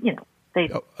 they,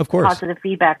 of course, positive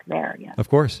feedback there. Yeah. Of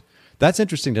course. That's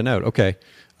interesting to note. Okay.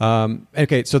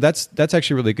 Okay. So that's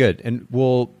actually really good. And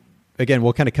we'll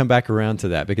kind of come back around to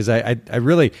that because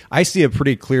I see a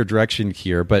pretty clear direction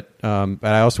here, but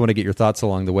I also want to get your thoughts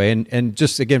along the way. And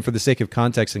just again, for the sake of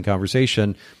context and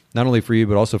conversation, not only for you,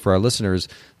 but also for our listeners,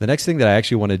 the next thing that I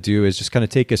actually want to do is just kind of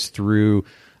take us through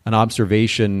an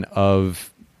observation of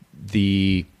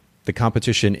the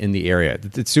competition in the area.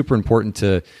 It's super important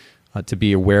to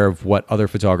be aware of what other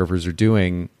photographers are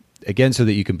doing, again, so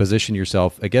that you can position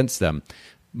yourself against them.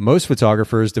 Most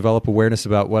photographers develop awareness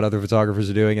about what other photographers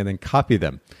are doing and then copy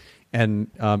them. And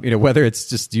whether it's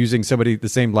just using the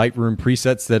same Lightroom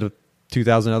presets that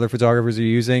 2,000 other photographers are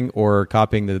using, or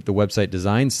copying the website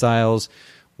design styles,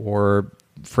 or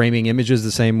framing images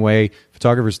the same way,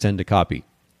 photographers tend to copy.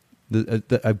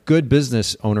 A good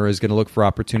business owner is going to look for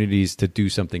opportunities to do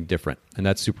something different, and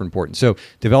that's super important. So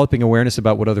developing awareness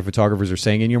about what other photographers are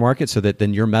saying in your market so that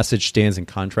then your message stands in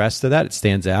contrast to that, it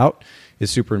stands out, is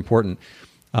super important.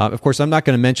 Of course, I'm not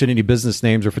going to mention any business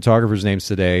names or photographers' names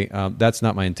today. That's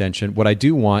not my intention. What I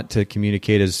do want to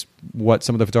communicate is what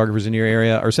some of the photographers in your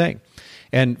area are saying.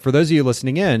 And for those of you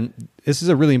listening in, this is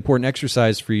a really important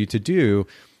exercise for you to do.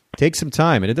 Take some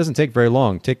time, and it doesn't take very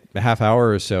long. Take a half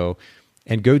hour or so,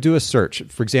 and go do a search.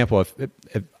 For example,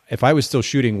 if I was still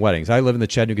shooting weddings, I live in the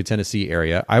Chattanooga, Tennessee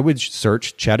area, I would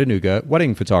search Chattanooga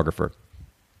wedding photographer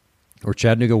or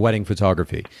Chattanooga wedding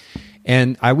photography.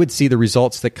 And I would see the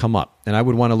results that come up. And I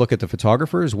would want to look at the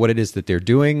photographers, what it is that they're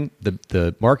doing,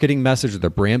 the marketing message or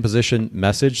the brand position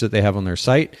message that they have on their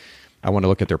site. I want to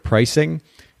look at their pricing.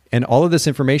 And all of this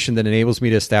information that enables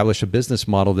me to establish a business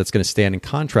model that's going to stand in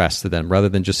contrast to them rather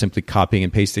than just simply copying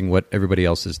and pasting what everybody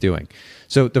else is doing.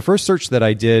 So the first search that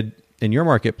I did in your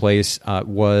marketplace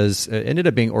ended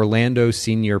up being Orlando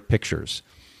Senior Pictures.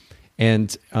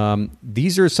 And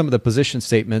these are some of the position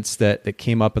statements that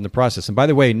came up in the process. And by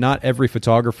the way, not every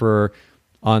photographer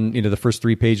on the first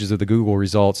 3 pages of the Google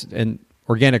results and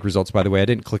organic results, by the way, I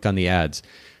didn't click on the ads,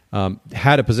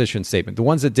 had a position statement. The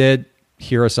ones that did,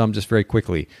 here are some just very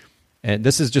quickly. And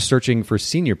this is just searching for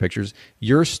senior pictures.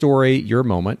 Your story, your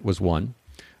moment was one.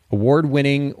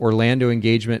 Award-winning Orlando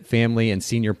engagement, family, and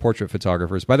senior portrait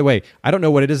photographers. By the way, I don't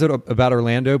know what it is about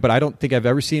Orlando, but I don't think I've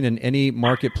ever seen in any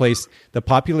marketplace the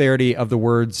popularity of the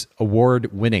words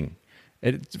award-winning.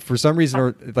 For some reason,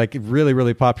 are like really,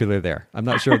 really popular there. I'm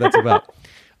not sure what that's about.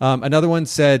 Another one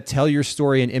said, tell your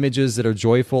story in images that are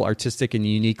joyful, artistic, and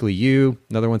uniquely you.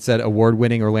 Another one said,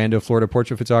 award-winning Orlando, Florida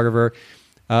portrait photographer.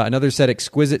 Another said,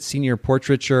 exquisite senior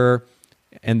portraiture.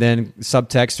 And then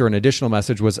subtext or an additional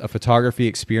message was a photography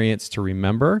experience to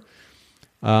remember.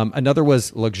 Another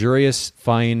was luxurious,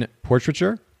 fine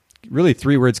portraiture. Really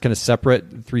 3 words, kind of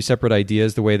separate, 3 separate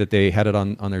ideas, the way that they had it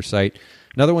on their site.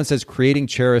 Another one says creating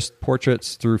cherished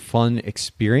portraits through fun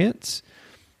experience.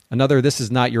 Another, this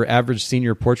is not your average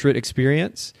senior portrait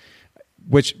experience.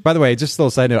 Which, by the way, just a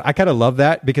little side note, I kind of love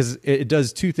that because it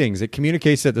does 2 things. It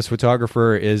communicates that this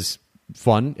photographer is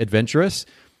fun, adventurous,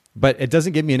 but it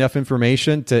doesn't give me enough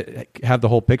information to have the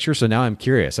whole picture. So now I'm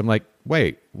curious. I'm like,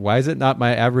 wait, why is it not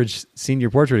my average senior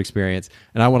portrait experience?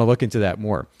 And I want to look into that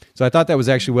more. So I thought that was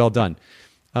actually well done.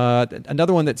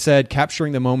 Another one that said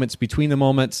capturing the moments between the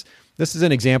moments. This is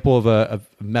an example of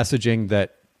messaging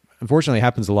that unfortunately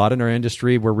happens a lot in our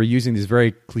industry where we're using these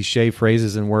very cliche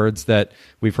phrases and words that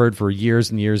we've heard for years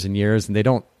and years and years, and they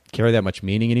don't carry that much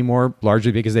meaning anymore,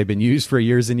 largely because they've been used for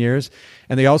years and years.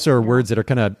 And they also are words that are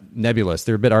kind of nebulous.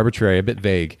 They're a bit arbitrary, a bit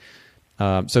vague.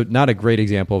 So not a great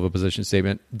example of a position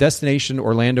statement. Destination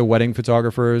Orlando wedding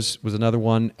photographers was another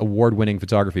one, award-winning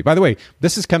photography. By the way,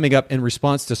 this is coming up in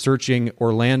response to searching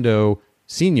Orlando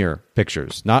senior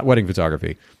pictures, not wedding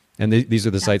photography. And these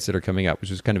are the sites that are coming up,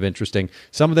 which is kind of interesting.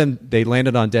 Some of them, they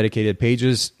landed on dedicated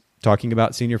pages talking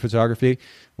about senior photography.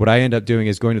 What I end up doing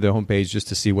is going to their homepage just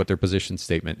to see what their position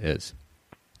statement is.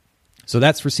 So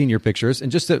that's for senior pictures.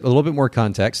 And just a little bit more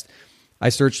context, I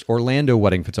searched Orlando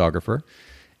wedding photographer,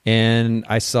 and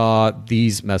I saw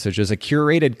these messages, a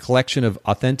curated collection of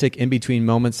authentic in-between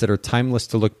moments that are timeless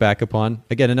to look back upon.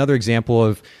 Again, another example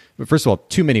of, first of all,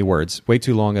 too many words, way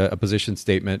too long a position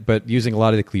statement, but using a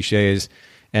lot of the cliches.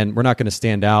 And we're not going to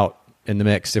stand out in the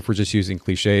mix if we're just using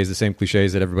cliches, the same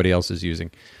cliches that everybody else is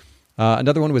using.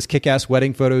 Another one was kick-ass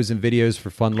wedding photos and videos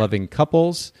for fun-loving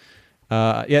couples.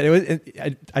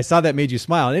 I saw that made you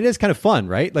smile, and it is kind of fun,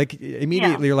 right? Like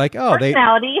immediately you're like, oh,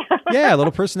 personality. Yeah, a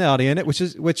little personality in it,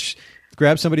 which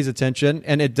grabs somebody's attention,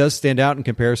 and it does stand out in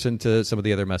comparison to some of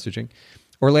the other messaging.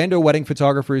 Orlando wedding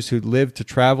photographers who live to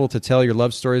travel to tell your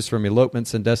love stories from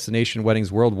elopements and destination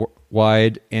weddings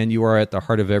worldwide, and you are at the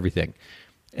heart of everything.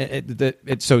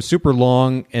 It's so super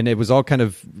long, and it was all kind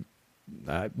of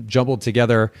jumbled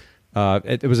together.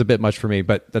 It was a bit much for me,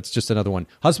 but that's just another one.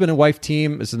 Husband and wife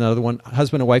team is another one.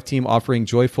 Husband and wife team offering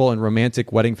joyful and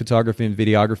romantic wedding photography and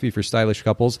videography for stylish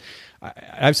couples.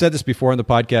 I've said this before on the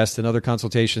podcast and other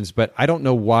consultations, but I don't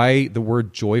know why the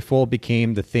word joyful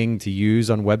became the thing to use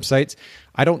on websites.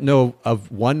 I don't know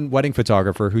of one wedding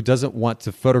photographer who doesn't want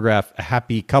to photograph a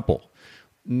happy couple.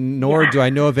 Nor do I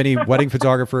know of any wedding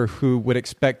photographer who would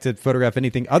expect to photograph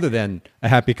anything other than a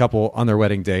happy couple on their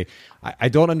wedding day. I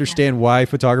don't understand why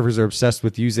photographers are obsessed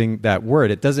with using that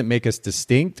word. It doesn't make us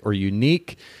distinct or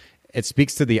unique. It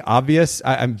speaks to the obvious.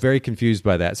 I'm very confused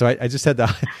by that. So I just had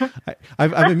to,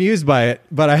 I'm amused by it,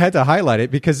 but I had to highlight it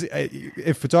because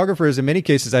if photographers, in many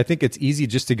cases, I think it's easy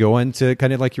just to go into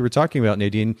kind of like you were talking about,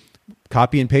 Nadine,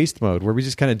 copy and paste mode, where we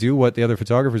just kind of do what the other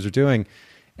photographers are doing.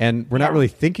 And we're not really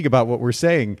thinking about what we're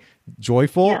saying.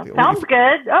 Joyful. Yeah, sounds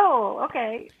good. Oh,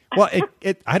 okay. Well,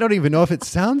 I don't even know if it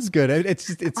sounds good.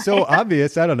 It's so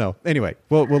obvious. I don't know. Anyway,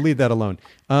 we'll leave that alone.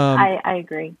 I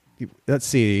agree. Let's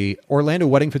see. Orlando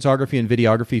wedding photography and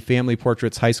videography, family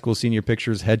portraits, high school senior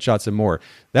pictures, headshots, and more.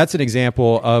 That's an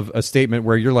example of a statement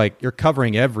where you're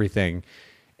covering everything.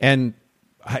 And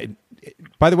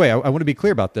by the way, I want to be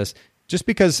clear about this. just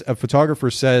because a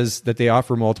photographer says that they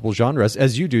offer multiple genres,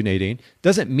 as you do, Nadine,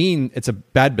 doesn't mean it's a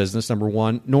bad business, number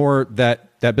one, nor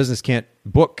that that business can't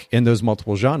book in those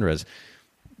multiple genres.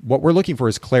 What we're looking for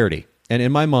is clarity. And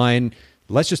in my mind,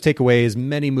 let's just take away as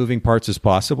many moving parts as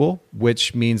possible,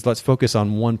 which means let's focus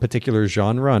on one particular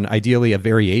genre and ideally a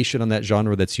variation on that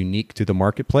genre that's unique to the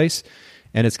marketplace.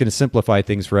 And it's going to simplify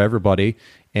things for everybody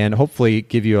and hopefully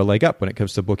give you a leg up when it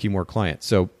comes to booking more clients.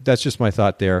 So that's just my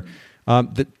thought there.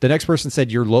 The next person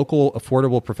said, your local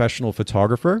affordable professional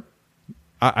photographer.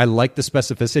 I like the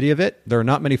specificity of it. There are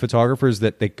not many photographers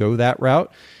that go that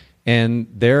route. And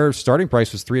their starting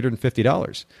price was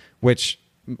 $350, which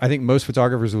I think most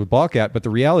photographers would balk at. But the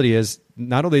reality is,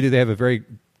 not only do they have a very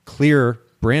clear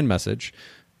brand message,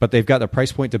 but they've got the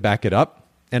price point to back it up.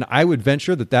 And I would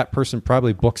venture that that person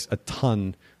probably books a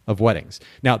ton of weddings.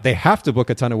 Now, they have to book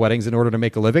a ton of weddings in order to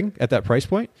make a living at that price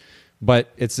point.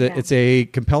 But it's a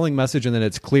compelling message, and then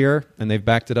it's clear, and they've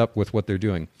backed it up with what they're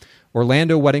doing.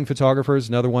 Orlando wedding photographers,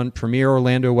 another one. Premier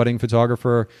Orlando wedding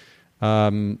photographer.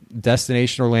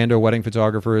 Destination Orlando wedding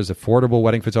photographers. Affordable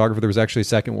wedding photographer. There was actually a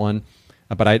second one.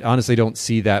 But I honestly don't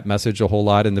see that message a whole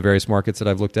lot in the various markets that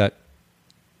I've looked at.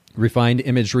 Refined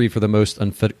imagery for the most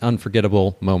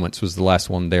unforgettable moments was the last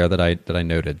one there that I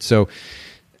noted. So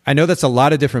I know that's a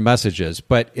lot of different messages,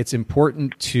 but it's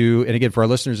important to, and again, for our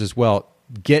listeners as well,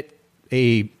 get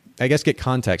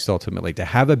context ultimately, to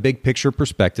have a big picture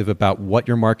perspective about what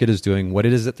your market is doing, what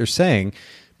it is that they're saying,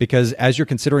 because as you're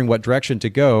considering what direction to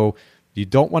go, you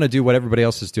don't want to do what everybody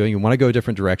else is doing. You want to go a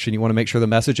different direction. You want to make sure the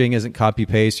messaging isn't copy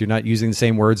paste. You're not using the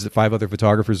same words that 5 other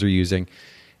photographers are using.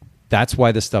 That's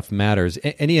why this stuff matters.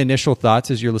 Any initial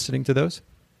thoughts as you're listening to those?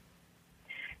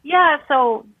 Yeah,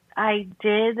 so I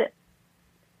did,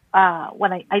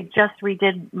 when I just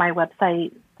redid my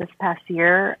website this past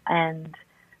year, and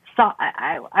so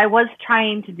I was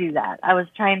trying to do that. I was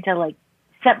trying to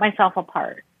set myself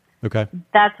apart. Okay.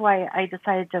 That's why I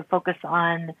decided to focus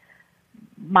on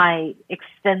my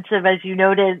extensive, as you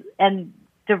noted, and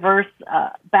diverse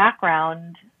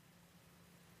background,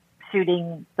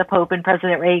 shooting the Pope and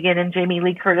President Reagan and Jamie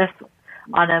Lee Curtis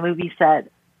on a movie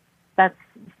set. That's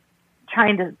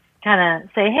trying to kind of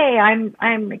say, hey,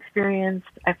 I'm experienced.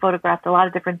 I photographed a lot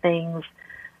of different things,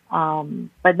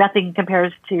 but nothing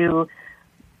compares to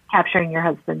capturing your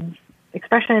husband's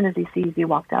expression as he sees you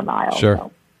walk down the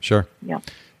aisle. Sure. Yeah.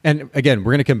 And again,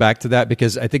 we're going to come back to that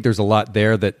because I think there's a lot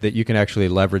there that you can actually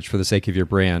leverage for the sake of your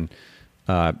brand.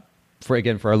 For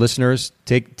our listeners,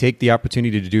 take the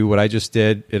opportunity to do what I just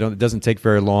did. It doesn't take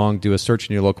very long. Do a search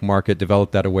in your local market,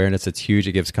 develop that awareness. It's huge.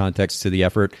 It gives context to the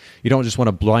effort. You don't just want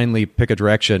to blindly pick a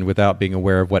direction without being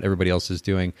aware of what everybody else is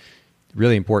doing.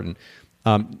 Really important.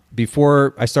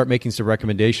 Before I start making some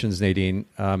recommendations, Nadine,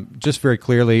 just very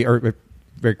clearly or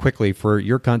very quickly for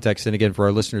your context, and again for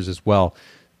our listeners as well,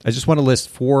 I just want to list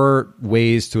 4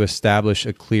 ways to establish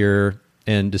a clear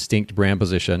and distinct brand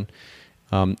position.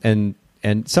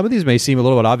 And some of these may seem a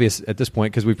little bit obvious at this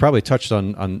point because we've probably touched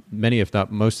on many, if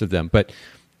not most of them. But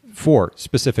 4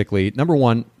 specifically. Number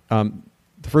 1,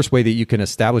 the first way that you can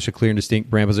establish a clear and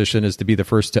distinct brand position is to be the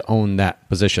first to own that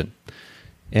position.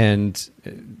 And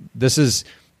this is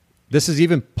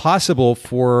even possible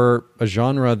for a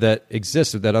genre that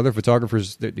exists, that other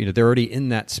photographers, they're already in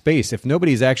that space. If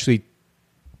nobody's actually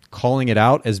calling it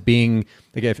out as being,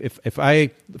 like if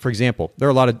I, for example, there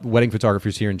are a lot of wedding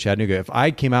photographers here in Chattanooga. If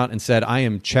I came out and said I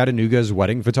am Chattanooga's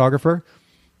wedding photographer,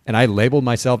 and I labeled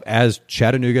myself as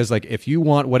Chattanooga's, like if you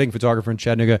want wedding photographer in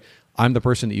Chattanooga, I'm the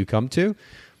person that you come to.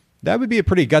 That would be a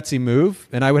pretty gutsy move,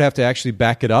 and I would have to actually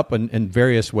back it up in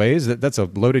various ways. That's a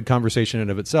loaded conversation in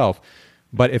and of itself.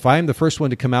 But if I am the first one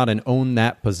to come out and own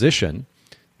that position,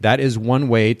 that is one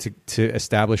way to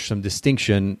establish some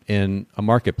distinction in a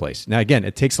marketplace. Now, again,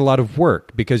 it takes a lot of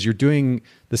work because you're doing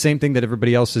the same thing that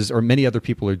everybody else is, or many other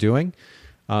people are doing.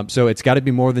 So it's got to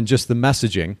be more than just the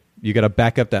messaging. You got to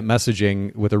back up that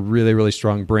messaging with a really, really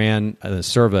strong brand and a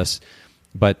service.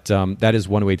 But that is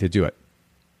one way to do it.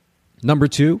 Number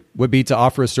 2 would be to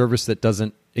offer a service that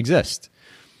doesn't exist.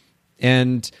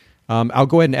 And I'll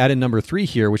go ahead and add in number 3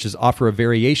 here, which is offer a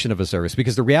variation of a service.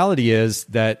 Because the reality is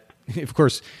that, of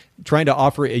course, trying to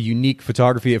offer a unique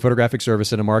photographic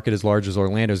service in a market as large as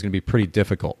Orlando is going to be pretty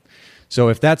difficult. So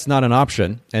if that's not an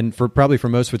option, and probably for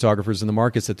most photographers in the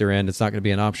markets that they're in, it's not going to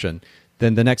be an option,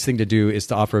 then the next thing to do is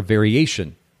to offer a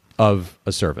variation of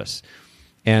a service.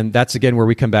 And that's, again, where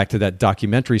we come back to that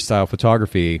documentary style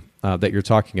photography that you're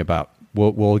talking about.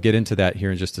 We'll get into that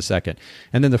here in just a second.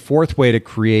 And then the 4th way to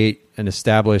create and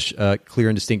establish a clear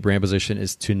and distinct brand position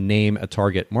is to name a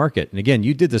target market. And again,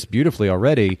 you did this beautifully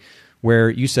already where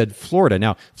you said Florida.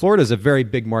 Now, Florida is a very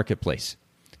big marketplace.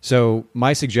 So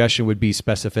my suggestion would be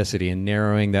specificity and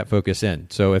narrowing that focus in.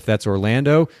 So if that's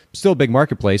Orlando, still a big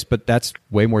marketplace, but that's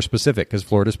way more specific because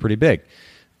Florida's pretty big.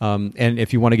 And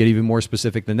if you want to get even more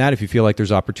specific than that, if you feel like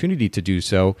there's opportunity to do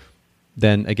so,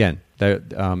 then again,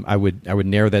 I would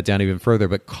narrow that down even further,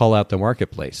 but call out the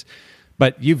marketplace.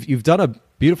 But you've done a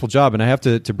beautiful job, and I have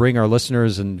to bring our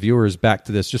listeners and viewers back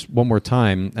to this just one more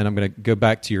time, and I'm going to go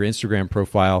back to your Instagram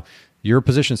profile, your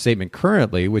position statement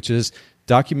currently, which is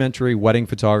documentary wedding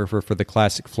photographer for the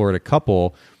classic Florida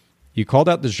couple. You called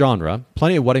out the genre,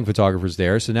 plenty of wedding photographers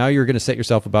there, so now you're going to set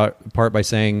yourself apart by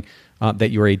saying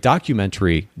that you're a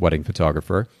documentary wedding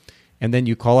photographer, and then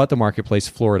you call out the marketplace,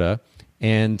 Florida,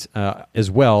 and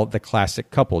as well the classic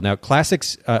couple. Now,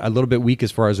 classic's a little bit weak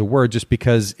as far as a word, just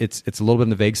because it's a little bit on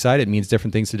the vague side. It means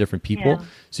different things to different people,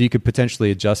 so you could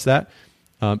potentially adjust that.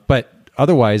 But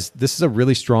otherwise, this is a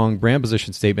really strong brand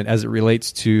position statement as it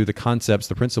relates to the concepts,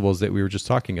 the principles that we were just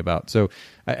talking about. So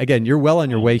again, you're well on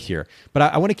your way here. But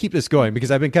I want to keep this going because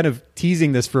I've been kind of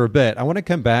teasing this for a bit. I want to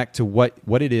come back to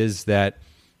what it is that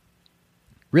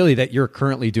really that you're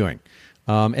currently doing.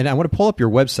 And I want to pull up your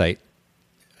website.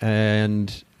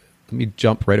 And let me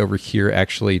jump right over here we're going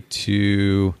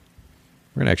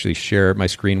to actually share my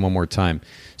screen one more time.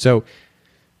 So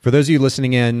for those of you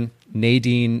listening in,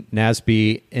 Nadine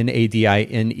Nasby,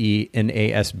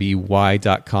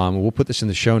 NadineNasby.com. We'll put this in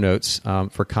the show notes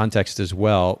for context as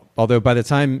well. Although by the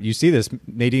time you see this,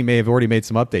 Nadine may have already made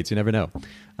some updates. You never know.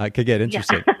 It could get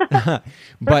interesting. Yeah.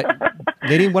 But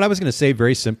Nadine, what I was going to say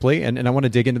very simply, and I want to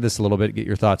dig into this a little bit, get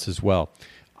your thoughts as well.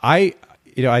 I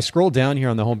scroll down here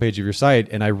on the homepage of your site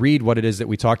and I read what it is that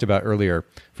we talked about earlier.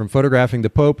 From photographing the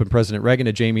Pope and President Reagan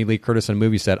to Jamie Lee Curtis on a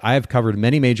movie set, I have covered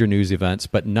many major news events,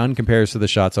 but none compares to the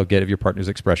shots I'll get of your partner's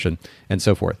expression and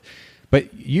so forth.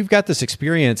 But you've got this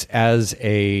experience as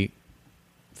a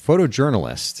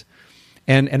photojournalist.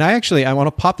 And I want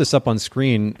to pop this up on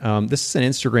screen. This is an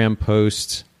Instagram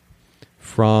post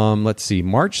from, March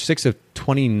 6th of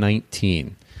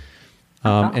 2019.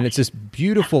 And it's this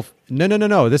beautiful.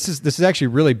 No. This is actually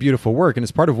really beautiful work, and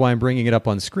it's part of why I'm bringing it up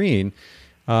on screen.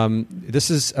 This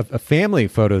is a family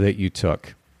photo that you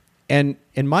took, and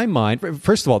in my mind,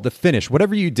 first of all, the finish,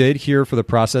 whatever you did here for the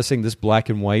processing, this black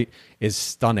and white is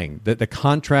stunning. The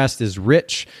contrast is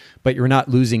rich, but you're not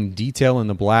losing detail in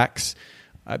the blacks.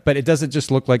 But it doesn't just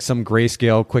look like some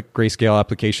quick grayscale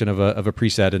application of a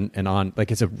preset and on. Like,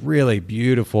 it's a really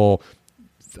beautiful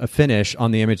a finish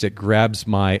on the image that grabs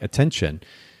my attention.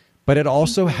 But it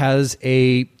also has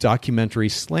a documentary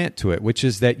slant to it, which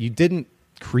is that you didn't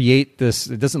create this.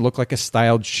 It doesn't look like a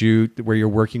styled shoot where you're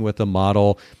working with a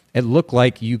model. It looked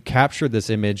like you captured this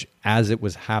image as it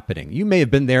was happening. You may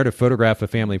have been there to photograph a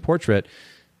family portrait,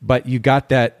 but you got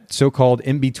that so-called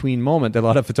in-between moment that a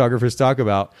lot of photographers talk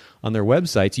about on their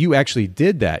websites. You actually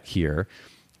did that here.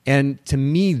 And to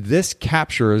me, this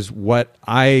captures what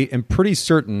I am pretty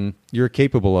certain you're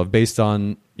capable of based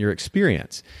on your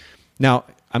experience. Now,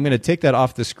 I'm going to take that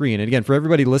off the screen. And again, for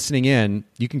everybody listening in,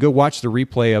 you can go watch the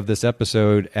replay of this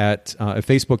episode at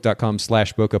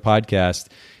facebook.com/Bokeh Podcast,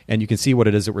 and you can see what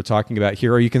it is that we're talking about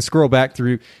here. Or you can scroll back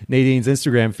through Nadine's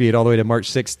Instagram feed all the way to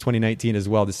March 6th, 2019 as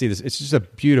well to see this. It's just a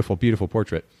beautiful, beautiful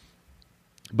portrait.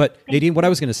 But Nadine, what I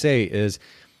was going to say is,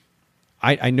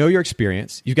 I know your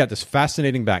experience. You've got this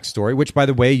fascinating backstory, which, by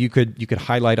the way, you could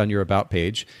highlight on your About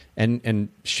page and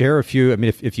share a few. I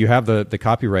mean, if you have the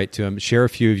copyright to them, share a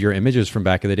few of your images from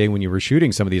back in the day when you were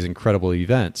shooting some of these incredible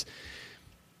events.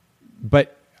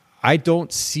 But I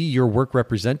don't see your work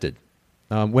represented.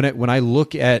 When I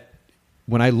look at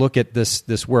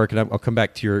this work, and I'll come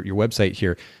back to your website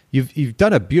here, you've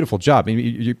done a beautiful job. I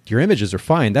mean, your images are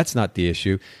fine. That's not the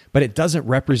issue. But it doesn't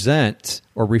represent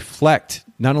or reflect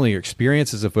not only your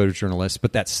experience as a photojournalist,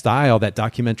 but that style, that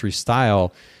documentary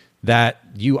style that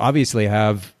you obviously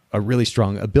have a really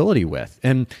strong ability with.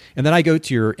 And then I go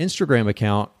to your Instagram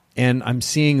account and I'm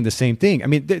seeing the same thing. I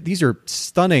mean, these are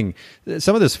stunning.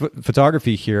 Some of this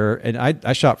photography here, and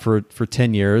I shot for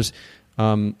 10 years.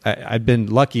 I've been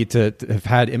lucky to have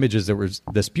had images that were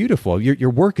this beautiful.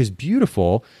 Your work is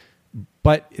beautiful,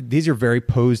 but these are very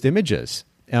posed images.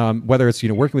 Whether it's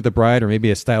working with the bride or maybe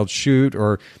a styled shoot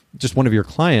or just one of your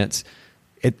clients,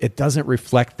 it doesn't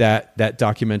reflect that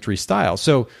documentary style.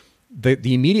 So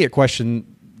the immediate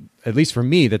question, at least for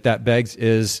me, that begs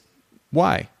is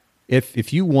why?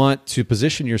 If you want to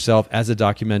position yourself as a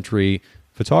documentary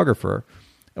photographer,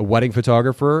 a wedding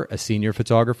photographer, a senior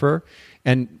photographer,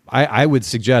 and I would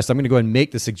suggest, I'm going to go ahead and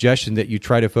make the suggestion that you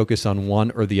try to focus on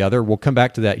one or the other. We'll come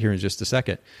back to that here in just a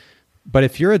second. But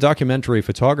if you're a documentary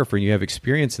photographer and you have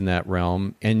experience in that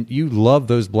realm and you love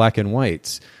those black and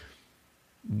whites,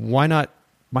 why not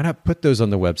why not put those on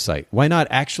the website? Why not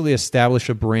actually establish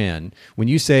a brand? When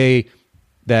you say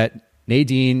that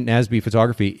Nadine Nasby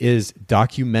Photography is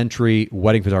documentary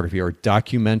wedding photography or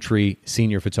documentary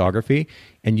senior photography,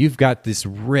 and you've got this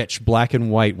rich black and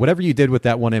white, whatever you did with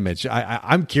that one image,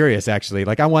 I'm curious actually.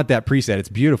 Like, I want that preset. It's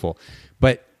beautiful.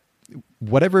 But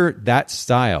whatever that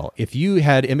style, if you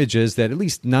had images that at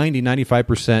least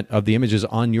 95% of the images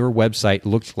on your website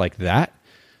looked like that,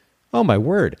 oh my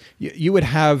word, you would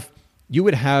have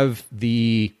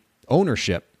the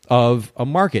ownership of a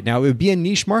market. Now, it would be a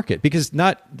niche market because,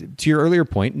 not to your earlier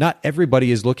point, not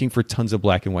everybody is looking for tons of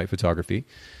black and white photography,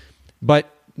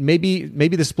 but maybe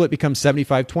the split becomes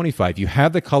 75-25. You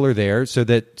have the color there so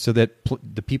that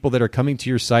the people that are coming to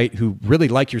your site who really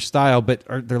like your style, but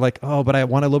they're like, oh, but I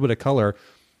want a little bit of color,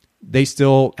 they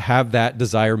still have that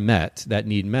desire met, that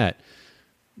need met.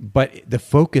 But the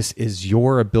focus is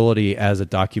your ability as a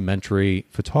documentary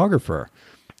photographer.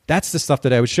 That's the stuff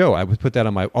that I would show. I would put that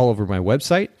on all over my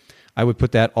website. I would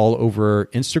put that all over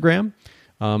Instagram.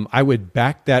 I would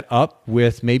back that up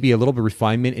with maybe a little bit of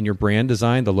refinement in your brand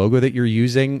design, the logo that you're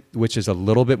using, which is a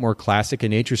little bit more classic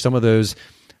in nature. Some of those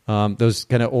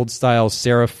kind of old style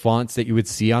serif fonts that you would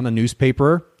see on a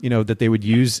newspaper, that they would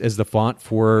use as the font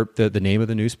for the name of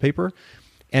the newspaper,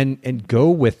 and go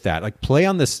with that. Like, play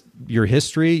on this, your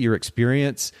history, your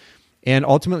experience, and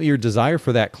ultimately your desire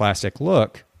for that classic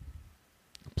look.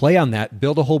 Play on that,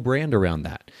 build a whole brand around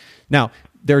that. Now,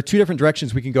 there are two different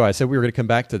directions we can go. I said we were going to come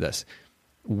back to this.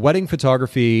 Wedding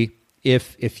photography,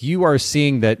 if you are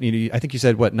seeing that, I think you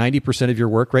said, 90% of your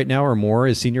work right now or more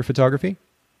is senior photography?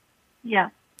 Yeah.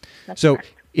 So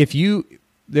correct. If you,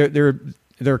 there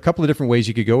are a couple of different ways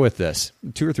you could go with this,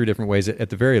 2 or 3 different ways at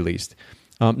the very least.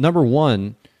 Number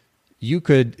one, you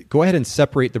could go ahead and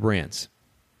separate the brands.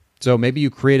 So maybe you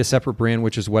create a separate brand,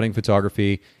 which is wedding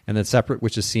photography, and then separate,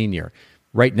 which is senior.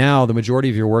 Right now, the majority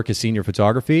of your work is senior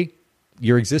photography.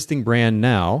 Your existing brand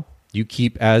now, you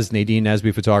keep as Nadine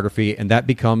Nasby Photography, and that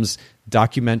becomes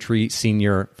documentary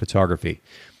senior photography.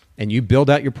 And you build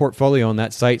out your portfolio on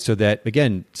that site so that,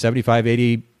 again, 75,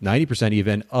 80, 90%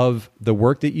 even of the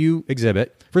work that you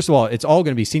exhibit, first of all, it's all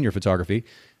going to be senior photography,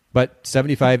 but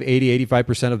 75, 80,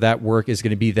 85% of that work is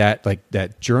going to be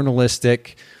that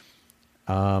journalistic,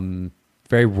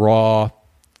 very raw,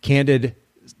 candid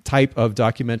type of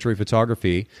documentary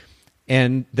photography.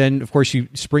 And then, of course, you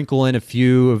sprinkle in a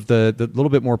few of the little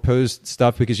bit more posed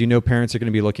stuff because parents are going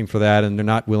to be looking for that and they're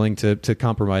not willing to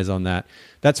compromise on that.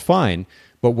 That's fine.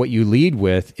 But what you lead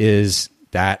with is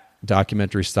that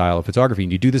documentary style of photography.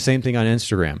 And you do the same thing on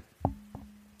Instagram.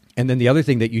 And then the other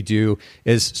thing that you do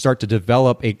is start to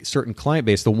develop a certain client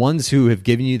base, the ones who have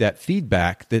given you that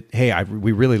feedback that, hey,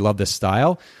 we really love this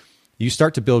style. You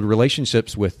start to build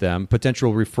relationships with them,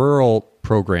 potential referral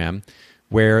program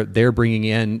where they're bringing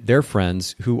in their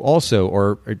friends who also,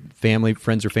 or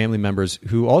friends or family members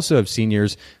who also have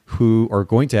seniors who are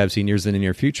going to have seniors in the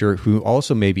near future who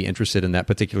also may be interested in that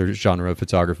particular genre of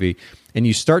photography. And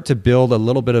you start to build a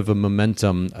little bit of a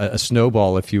momentum, a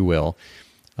snowball, if you will,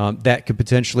 that could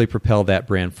potentially propel that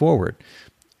brand forward.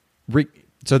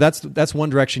 So that's one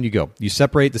direction you go. You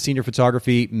separate the senior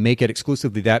photography, make it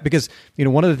exclusively that, because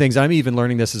one of the things, I'm even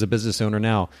learning this as a business owner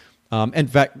now. In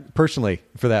fact, personally,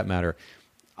 for that matter,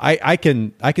 I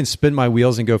can spin my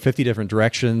wheels and go 50 different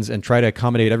directions and try to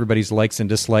accommodate everybody's likes and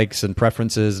dislikes and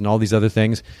preferences and all these other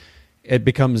things. It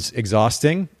becomes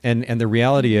exhausting, and the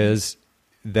reality is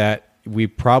that we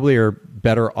probably are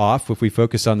better off if we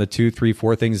focus on the 2, 3,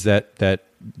 4 things that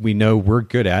we know we're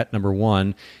good at, number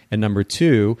one, and number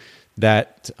two,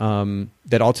 that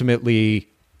ultimately,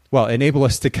 enable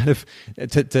us to kind of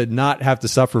to not have to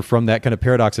suffer from that kind of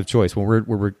paradox of choice. When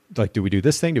we're like, do we do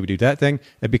this thing? Do we do that thing?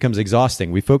 It becomes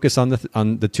exhausting. We focus on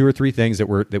the 2 or 3 things that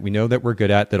we know that we're good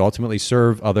at, that ultimately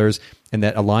serve others and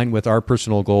that align with our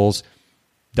personal goals.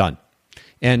 Done.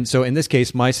 And so in this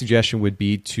case, my suggestion would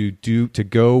be to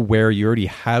go where you already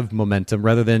have momentum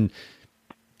rather than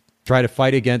try to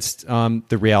fight against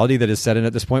the reality that is set in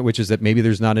at this point, which is that maybe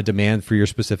there's not a demand for your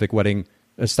specific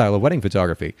style of wedding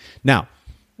photography. Now,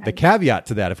 the caveat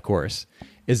to that, of course,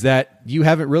 is that you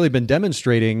haven't really been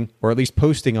demonstrating, or at least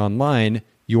posting online,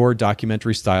 your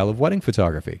documentary style of wedding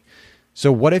photography.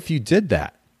 So what if you did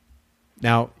that?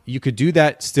 Now, you could do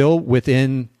that still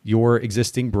within your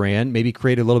existing brand, maybe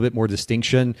create a little bit more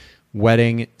distinction,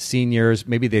 wedding, seniors,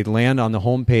 maybe they land on the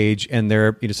homepage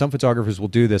and some photographers will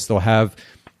do this. They'll have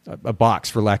a box,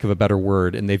 for lack of a better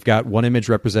word, and they've got one image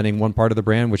representing one part of the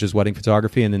brand, which is wedding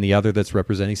photography, and then the other that's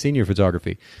representing senior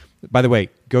photography. By the way,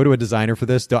 go to a designer for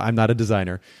this. I'm not a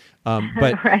designer.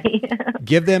 But right.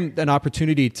 Give them an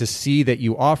opportunity to see that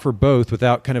you offer both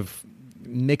without kind of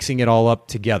mixing it all up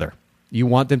together. You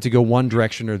want them to go one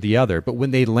direction or the other. But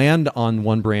when they land on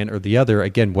one brand or the other,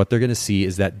 again, what they're going to see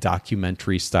is that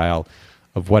documentary style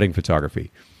of wedding photography.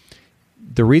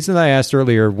 The reason that I asked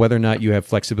earlier whether or not you have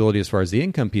flexibility as far as the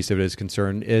income piece of it is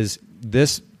concerned is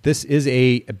this is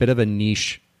a bit of a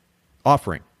niche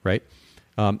offering, right?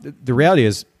 The reality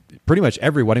is pretty much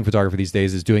every wedding photographer these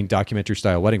days is doing documentary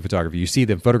style wedding photography. You see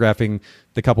them photographing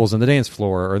the couples on the dance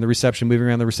floor or in the reception, moving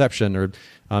around the reception, or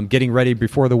getting ready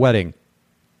before the wedding.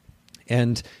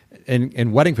 And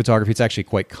in wedding photography, it's actually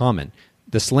quite common.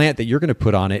 The slant that you're going to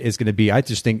put on it is going to be, I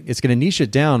just think it's going to niche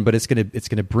it down, but it's going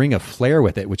to bring a flair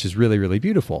with it, which is really, really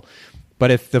beautiful.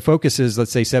 But if the focus is,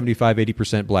 let's say 75,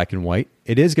 80% black and white,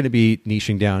 it is going to be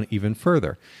niching down even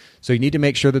further. So you need to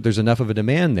make sure that there's enough of a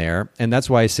demand there. And that's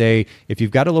why I say, if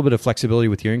you've got a little bit of flexibility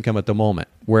with your income at the moment,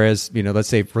 whereas, let's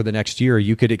say for the next year,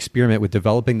 you could experiment with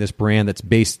developing this brand that's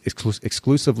based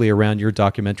exclusively around your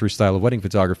documentary style of wedding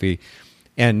photography,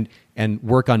 and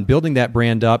work on building that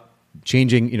brand up,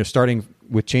 changing, starting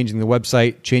with changing the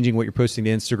website, changing what you're posting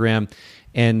to Instagram,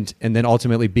 and then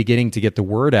ultimately beginning to get the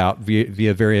word out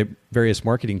via various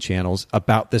marketing channels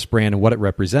about this brand and what it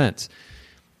represents.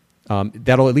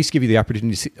 That'll at least give you the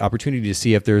opportunity to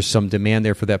see if there's some demand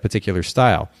there for that particular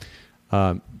style.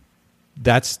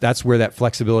 That's where that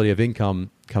flexibility of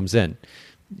income comes in.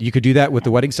 You could do that with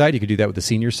the wedding side. You could do that with the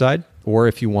senior side, or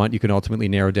if you want, you can ultimately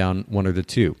narrow down one or the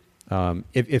two.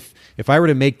 If I were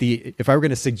going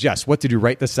to suggest what to do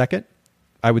right this second,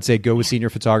 I would say go with senior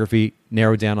photography,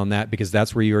 narrow down on that because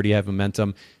that's where you already have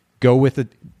momentum.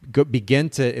 Begin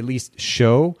to at least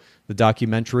show the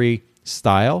documentary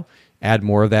style. Add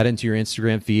more of that into your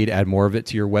Instagram feed. Add more of it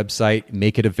to your website.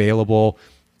 Make it available.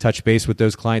 Touch base with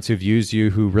those clients who've used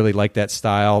you, who really like that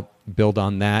style. Build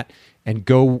on that, and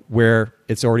go where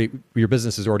your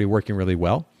business is already working really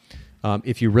well.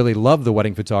 If you really love the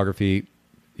wedding photography,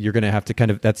 you're going to have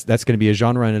to that's going to be a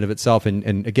genre in and of itself.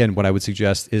 And again, what I would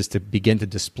suggest is to begin to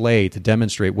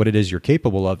demonstrate what it is you're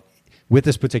capable of with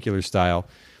this particular style,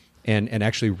 and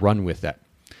actually run with that.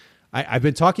 I've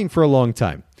been talking for a long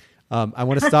time. I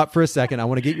want to stop for a second. I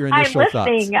want to get your initial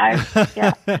thoughts.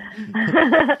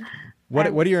 What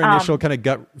are your initial kind of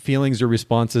gut feelings or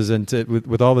responses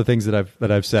with all the things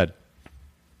that I've said?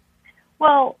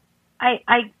 Well,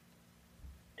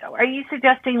 are you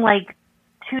suggesting like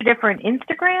two different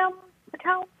Instagram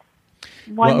accounts?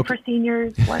 One for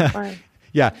seniors, one for...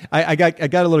 Yeah, I got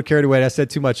a little carried away. I said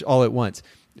too much all at once.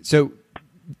 So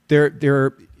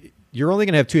you're only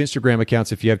going to have two Instagram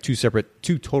accounts if you have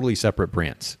two totally separate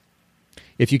brands.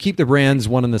 If you keep the brands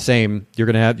one and the same, you're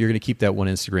going to keep that one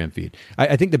Instagram feed.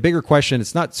 I think the bigger question,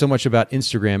 it's not so much about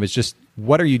Instagram, it's just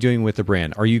what are you doing with the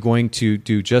brand? Are you going to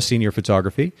do just senior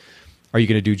photography? Are you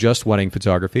going to do just wedding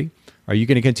photography? Are you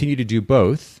going to continue to do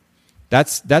both?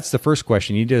 That's the first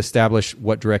question. You need to establish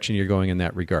what direction you're going in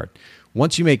that regard.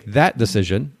 Once you make that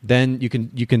decision, then you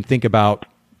can think about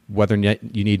whether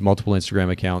you need multiple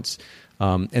Instagram accounts,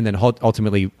 and then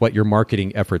ultimately what your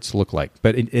marketing efforts look like.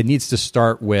 But it needs to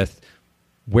start with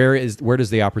where does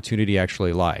the opportunity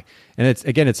actually lie? And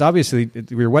it's obviously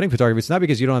your wedding photography. It's not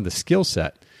because you don't have the skill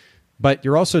set, but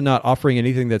you're also not offering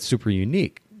anything that's super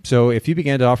unique. So if you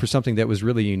began to offer something that was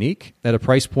really unique at a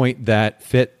price point that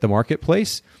fit the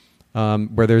marketplace,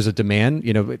 where there's a demand,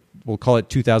 we'll call it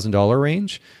 $2,000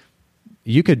 range,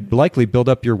 you could likely build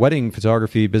up your wedding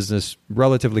photography business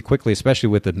relatively quickly, especially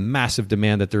with the massive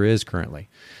demand that there is currently.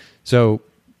 So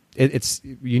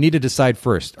you need to decide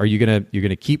first: you're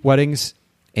gonna keep weddings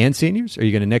and seniors? Are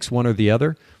you going to nix one or the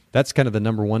other? That's kind of the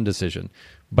number one decision.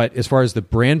 But as far as the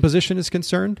brand position is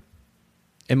concerned,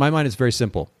 in my mind, it's very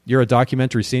simple. You're a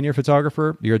documentary senior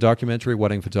photographer. You're a documentary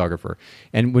wedding photographer.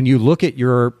 And when you look at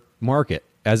your market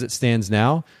as it stands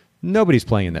now, nobody's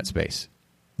playing in that space.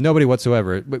 Nobody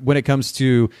whatsoever. But when it comes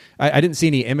to, I didn't see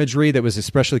any imagery that was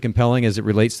especially compelling as it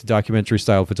relates to documentary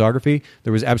style photography.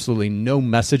 There was absolutely no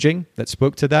messaging that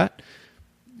spoke to that.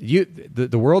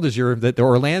 The world is the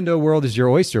Orlando world is your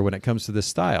oyster when it comes to this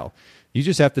style. You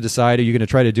just have to decide: are you going to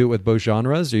try to do it with both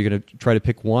genres? Are you going to try to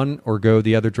pick one or go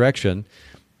the other direction,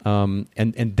 and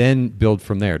then build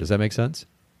from there? Does that make sense?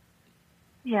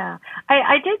 Yeah,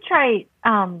 I did try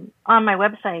on my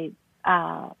website.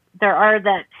 There are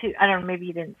that two. I don't know. Maybe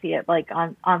you didn't see it. Like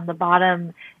on the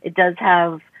bottom, it does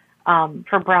have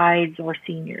for brides or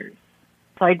seniors.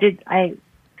 So I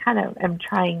kind of am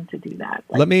trying to do that.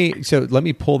 Let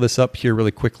me pull this up here really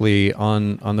quickly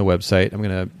on the website. I'm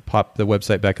going to pop the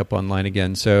website back up online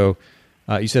again. So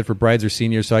you said for brides or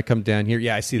seniors. So I come down here.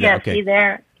 Yeah, I see that. Yeah, okay. See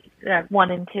there,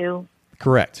 1 and 2.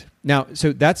 Correct. Now,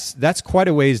 so that's quite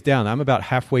a ways down. I'm about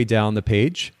halfway down the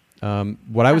page.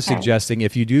 What I was suggesting,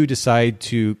 if you do decide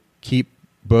to keep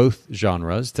both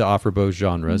genres, to offer both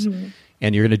genres,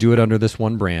 and you're going to do it under this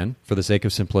one brand for the sake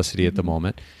of simplicity at the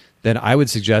moment, then I would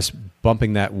suggest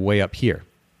bumping that way up here.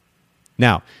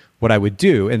 Now, what I would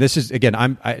do, and this is,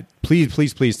 again,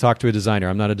 please talk to a designer.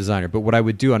 I'm not a designer, but what I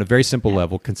would do on a very simple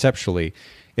level, conceptually,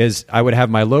 is I would have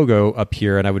my logo up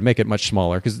here and I would make it much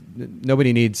smaller because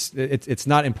nobody needs, it's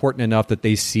not important enough that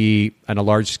they see on a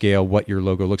large scale what your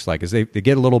logo looks like. As they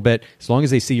get a little bit, as long as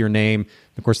they see your name,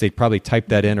 of course, they probably typed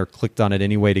that in or clicked on it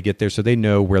anyway to get there, so they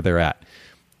know where they're at.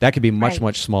 That could be much,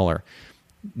 much smaller.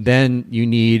 Then you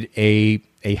need a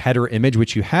header image,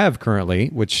 which you have currently,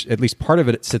 which at least part of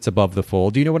it sits above the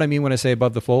fold. Do you know what I mean when I say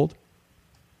above the fold?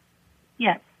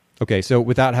 Yes. Okay, so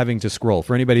without having to scroll,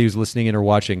 for anybody who's listening in or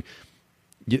watching,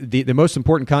 the most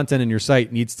important content in your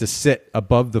site needs to sit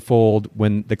above the fold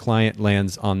when the client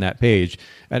lands on that page.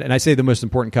 And I say the most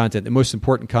important content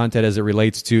as it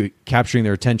relates to capturing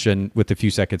their attention with the few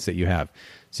seconds that you have.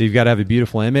 So you've got to have a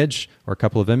beautiful image or a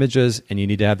couple of images, and you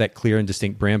need to have that clear and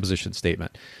distinct brand position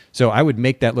statement. So I would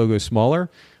make that logo smaller.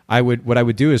 What I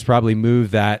would do is probably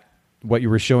move that, what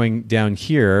you were showing down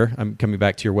here. I'm coming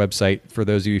back to your website for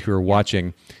those of you who are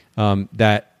watching,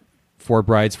 that For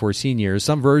Brides for Seniors,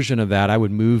 some version of that I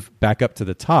would move back up to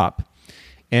the top.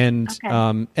 And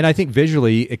and I think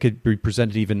visually it could be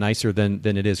presented even nicer than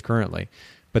it is currently.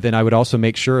 But then I would also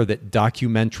make sure that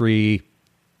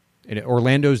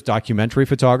Orlando's documentary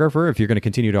photographer, if you're going to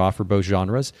continue to offer both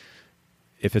genres,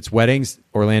 if it's weddings,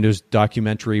 Orlando's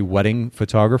documentary wedding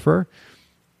photographer,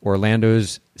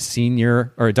 Orlando's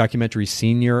senior or documentary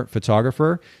senior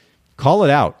photographer, call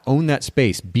it out, own that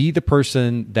space, be the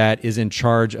person that is in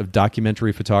charge of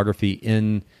documentary photography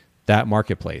in that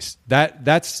marketplace.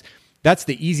 That's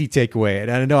the easy takeaway.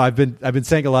 And I know I've been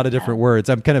saying a lot of different words.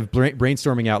 I'm kind of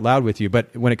brainstorming out loud with you,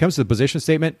 but when it comes to the position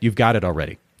statement, you've got it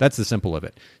already. That's the simple of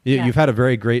it. You've had a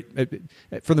very great,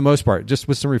 for the most part, just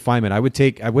with some refinement. I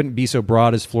wouldn't be so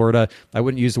broad as Florida. I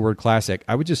wouldn't use the word classic.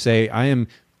 I would just say I am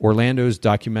Orlando's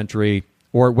documentary,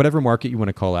 or whatever market you want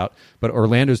to call out, but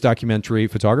Orlando's documentary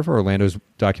photographer, Orlando's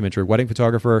documentary wedding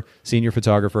photographer, senior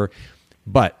photographer.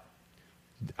 But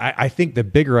I think the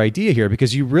bigger idea here,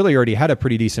 because you really already had a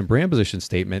pretty decent brand position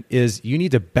statement, is you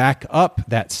need to back up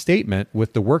that statement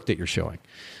with the work that you're showing.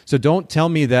 So don't tell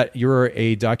me that you're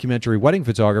a documentary wedding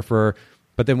photographer,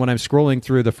 but then when I'm scrolling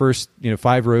through the first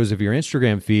 5 rows of your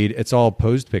Instagram feed, it's all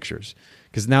posed pictures.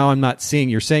 Because now I'm not seeing,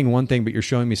 you're saying one thing, but you're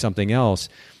showing me something else.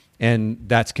 And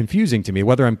that's confusing to me,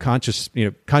 whether I'm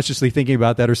consciously thinking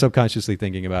about that or subconsciously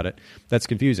thinking about it. That's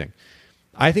confusing.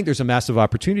 I think there's a massive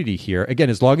opportunity here. Again,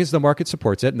 as long as the market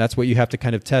supports it, and that's what you have to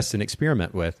kind of test and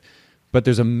experiment with. But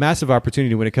there's a massive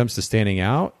opportunity when it comes to standing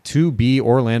out to be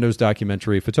Orlando's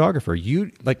documentary photographer.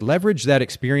 You leverage that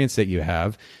experience that you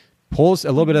have, pull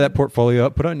a little bit of that portfolio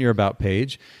up, put it on your About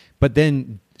page, but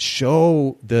then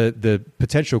show the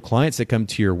potential clients that come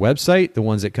to your website, the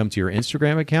ones that come to your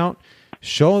Instagram account,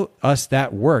 show us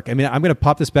that work. I mean, I'm going to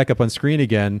pop this back up on screen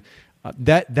again.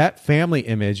 That family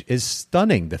image is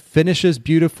stunning. The finish is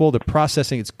beautiful. The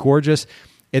processing, it's gorgeous.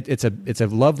 It's a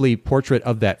lovely portrait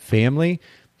of that family,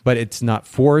 but it's not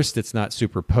forced. It's not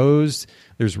superposed.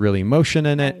 There's really emotion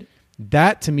in it.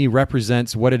 That to me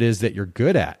represents what it is that you're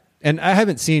good at. And I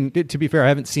haven't seen, to be fair, I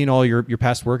haven't seen all your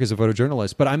past work as a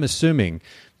photojournalist, but I'm assuming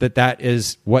that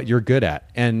is what you're good at.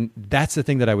 And that's the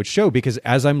thing that I would show, because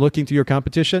as I'm looking through your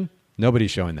competition,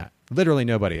 nobody's showing that. Literally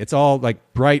nobody. It's all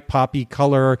like bright poppy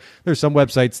color. There's some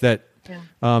websites that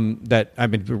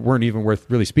weren't even worth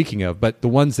really speaking of, but the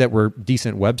ones that were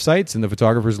decent websites and the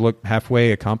photographers looked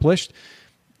halfway accomplished,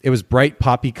 it was bright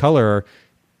poppy color,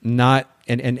 not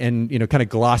and kind of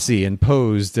glossy and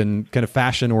posed and kind of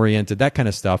fashion oriented, that kind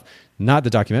of stuff, not the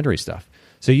documentary stuff.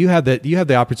 So you have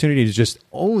the opportunity to just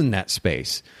own that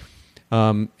space,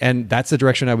 and that's the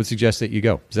direction I would suggest that you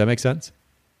go. Does that make sense?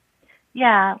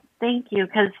 Yeah, thank you.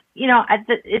 Because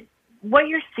what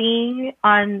you're seeing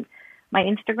on my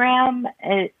Instagram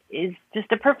is just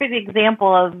a perfect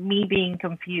example of me being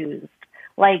confused.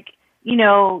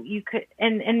 You could,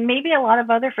 and maybe a lot of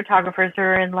other photographers who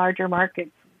are in larger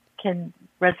markets can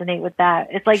resonate with that.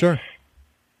 It's like, sure.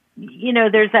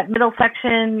 There's that middle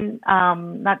section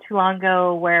not too long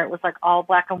ago where it was like all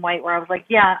black and white, where I was like,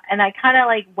 yeah. And I kind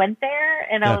of went there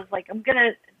and I was like, I'm going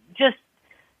to just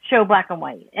show black and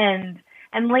white. And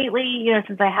lately,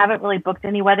 since I haven't really booked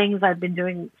any weddings, I've been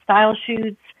doing style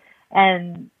shoots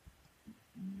and,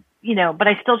 but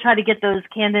I still try to get those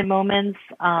candid moments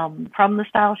from the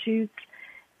style shoots.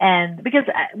 And because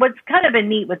what's kind of been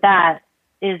neat with that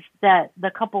is that the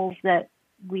couples that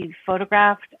we've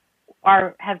photographed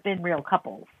have been real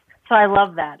couples. So I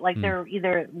love that. They're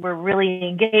either we're really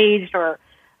engaged or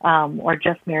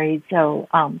just married. So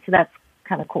that's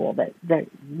kind of cool that they're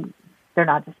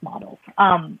not just models.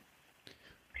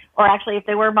 Or actually, if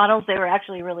they were models, they were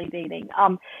actually really dating.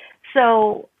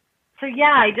 So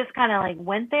yeah, I just kind of like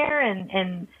went there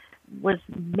and was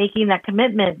making that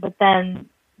commitment. But then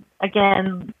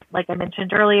again, like I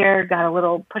mentioned earlier, got a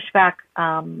little pushback.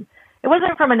 It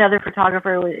wasn't from another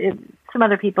photographer. Some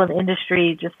other people in the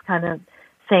industry just kind of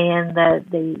saying that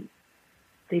they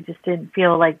just didn't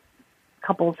feel like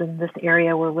couples in this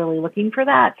area were really looking for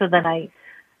that. So then I'm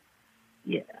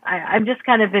just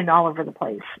kind of been all over the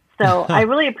place. So I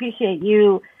really appreciate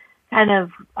you kind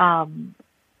of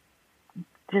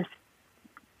just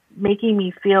making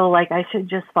me feel like I should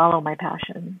just follow my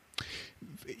passion.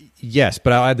 Yes,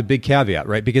 but I'll add the big caveat,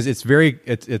 right? Because it's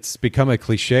become a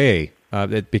cliche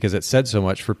because it's said so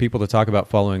much for people to talk about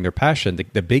following their passion.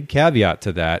 The big caveat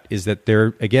to that is that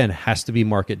there, again, has to be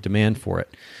market demand for it.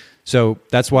 So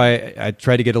that's why I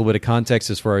try to get a little bit of context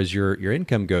as far as your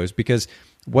income goes, because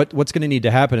what's going to need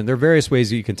to happen, and there are various ways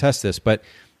that you can test this, but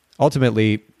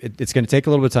ultimately it's going to take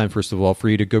a little bit of time, first of all, for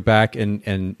you to go back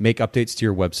and make updates to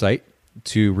your website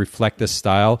to reflect this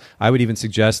style. I would even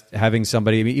suggest having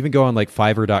somebody, even go on like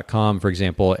Fiverr.com, for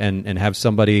example, and have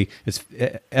somebody, it's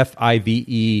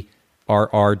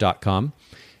Fiverr.com,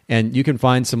 and you can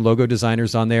find some logo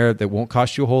designers on there that won't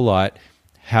cost you a whole lot.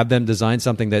 Have them design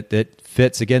something that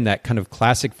fits, again, that kind of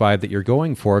classic vibe that you're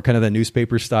going for, kind of the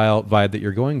newspaper style vibe that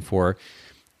you're going for.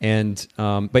 And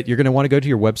but you're going to want to go to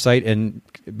your website and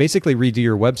basically redo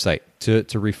your website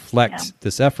to reflect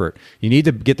this effort. You need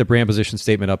to get the brand position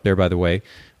statement up there, by the way,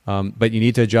 but you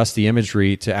need to adjust the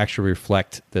imagery to actually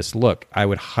reflect this look. I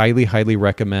would highly, highly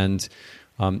recommend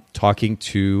talking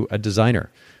to a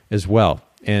designer as well.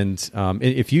 And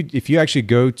if you actually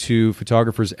go to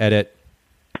Photographers Edit,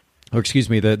 or excuse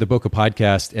me, the Bokeh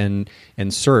Podcast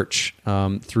and search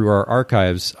through our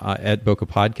archives at Bokeh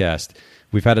Podcast,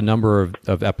 we've had a number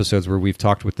of episodes where we've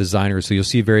talked with designers. So you'll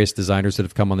see various designers that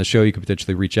have come on the show you could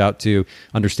potentially reach out to,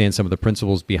 understand some of the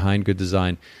principles behind good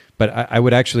design. But I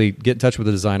would actually get in touch with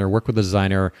a designer, work with a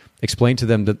designer, explain to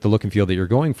them the look and feel that you're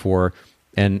going for,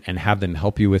 and have them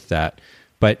help you with that.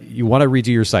 But you want to redo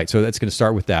your site. So that's going to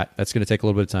start with that. That's going to take a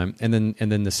little bit of time. And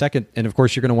then the second, and of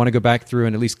course, you're going to want to go back through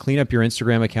and at least clean up your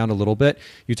Instagram account a little bit.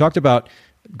 You talked about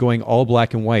going all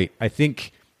black and white. I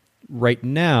think right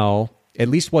now, at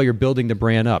least while you're building the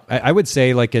brand up, I would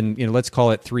say like in, let's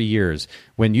call it 3 years,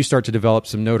 when you start to develop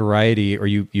some notoriety, or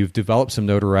you've developed some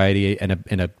notoriety and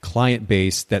a client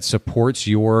base that supports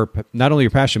your, not only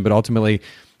your passion, but ultimately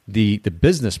the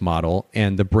business model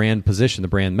and the brand position, the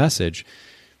brand message,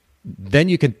 then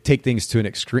you can take things to an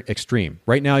extreme.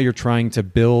 Right now, you're trying to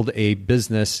build a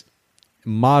business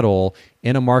model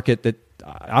in a market that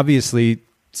obviously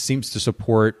seems to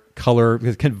support color,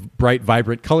 kind of bright,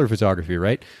 vibrant color photography,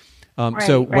 right?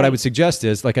 So what I would suggest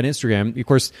is, like on Instagram, of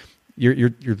course, you're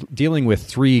dealing with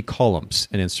 3 columns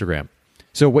in Instagram.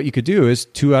 So what you could do is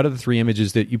 2 out of the 3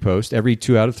 images that you post, every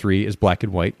 2 out of 3 is black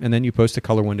and white, and then you post a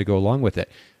color one to go along with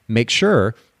it. Make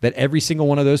sure that every single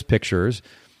one of those pictures,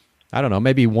 I don't know,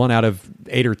 maybe 1 out of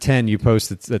 8 or 10 you post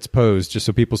that's posed, just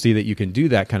so people see that you can do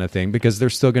that kind of thing, because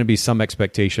there's still going to be some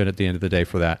expectation at the end of the day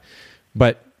for that.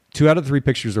 But 2 out of the 3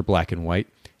 pictures are black and white.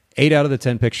 8 out of the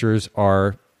 10 pictures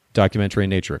are documentary in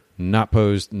nature, not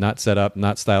posed, not set up,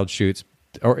 not styled shoots.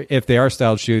 Or if they are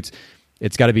styled shoots,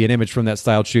 it's got to be an image from that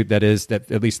styled shoot that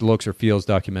at least looks or feels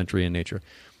documentary in nature.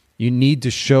 You need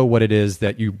to show what it is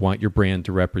that you want your brand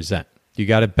to represent. You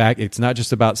got to back. It's not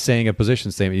just about saying a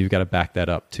position statement. You've got to back that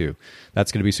up too.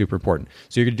 That's going to be super important.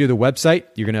 So you're going to do the website.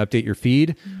 You're going to update your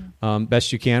feed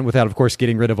best you can, without, of course,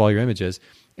 getting rid of all your images.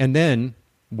 And then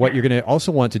what you're going to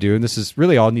also want to do, and this is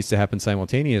really all needs to happen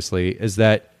simultaneously, is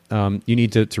that you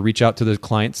need to reach out to the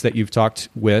clients that you've talked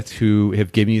with who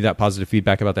have given you that positive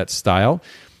feedback about that style,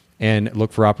 and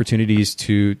look for opportunities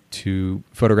to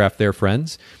photograph their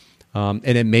friends. And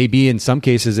it may be, in some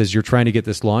cases, as you're trying to get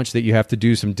this launched, that you have to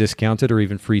do some discounted or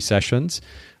even free sessions,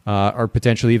 or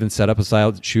potentially even set up a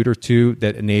style shoot or 2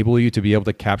 that enable you to be able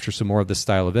to capture some more of this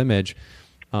style of image,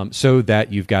 so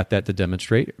that you've got that to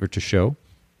demonstrate or to show.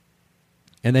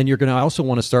 And then you're going to also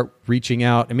want to start reaching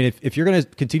out. I mean, if you're going to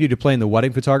continue to play in the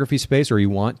wedding photography space, or you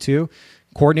want to,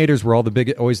 coordinators were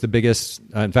always the biggest.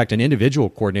 In fact, an individual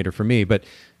coordinator for me, but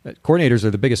coordinators are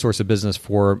the biggest source of business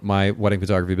for my wedding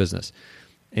photography business.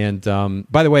 And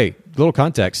by the way, little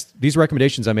context, these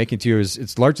recommendations I'm making to you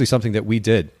it's largely something that we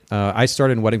did. I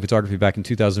started in wedding photography back in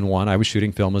 2001. I was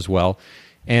shooting film as well.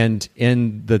 And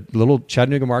in the little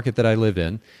Chattanooga market that I live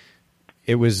in,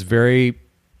 it was very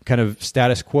kind of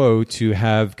status quo to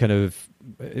have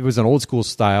it was an old school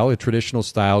style, a traditional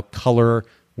style color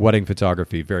wedding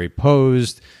photography, very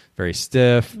posed, very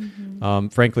stiff,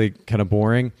 frankly, kind of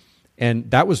boring. And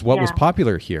that was what was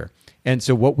popular here. And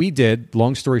so what we did,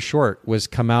 long story short, was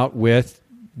come out with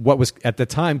what was at the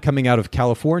time coming out of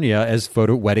California as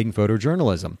wedding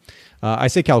photojournalism. I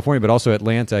say California, but also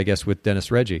Atlanta, I guess, with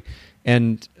Dennis Reggie.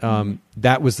 And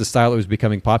that was the style that was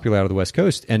becoming popular out of the West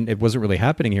Coast. And it wasn't really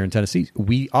happening here in Tennessee.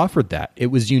 We offered that. It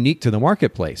was unique to the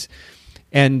marketplace.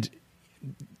 And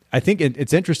I think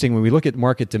it's interesting when we look at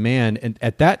market demand. And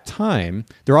at that time,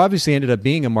 there obviously ended up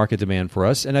being a market demand for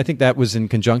us. And I think that was in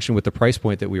conjunction with the price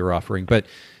point that we were offering. But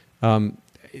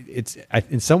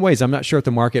in some ways, I'm not sure if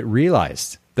the market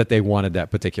realized that they wanted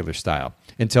that particular style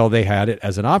until they had it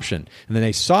as an option. And then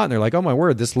they saw it and they're like, oh my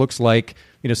word, this looks like,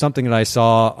 something that I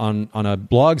saw on a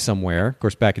blog somewhere. Of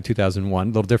course, back in 2001, a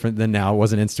little different than now. It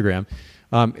wasn't Instagram.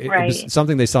 It was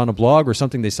something they saw on a blog or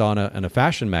something they saw in a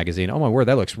fashion magazine. Oh my word,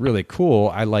 that looks really cool.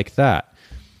 I like that.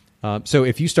 So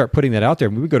if you start putting that out there,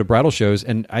 we would go to bridal shows,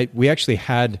 and we actually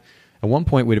had, at one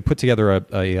point, we had put together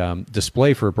a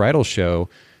display for a bridal show,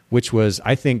 which was,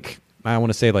 I think, I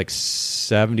want to say like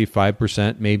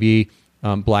 75% maybe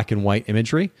black and white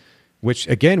imagery, which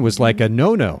again was like a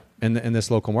no-no in this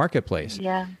local marketplace.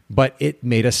 Yeah. But it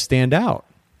made us stand out.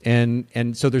 And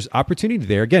so there's opportunity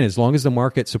there. Again, as long as the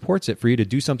market supports it, for you to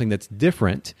do something that's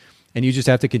different, and you just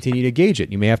have to continue to gauge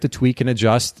it. You may have to tweak and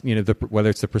adjust, whether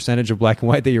it's the percentage of black and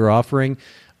white that you're offering,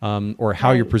 or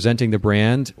how you're presenting the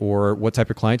brand, or what type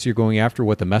of clients you're going after,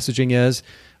 what the messaging is,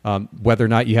 whether or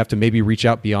not you have to maybe reach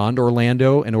out beyond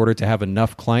Orlando in order to have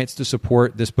enough clients to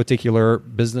support this particular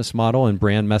business model and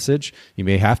brand message. You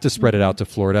may have to spread it out to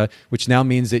Florida, which now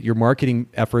means that your marketing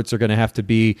efforts are going to have to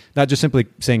be not just simply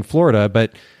saying Florida,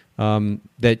 but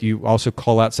that you also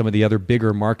call out some of the other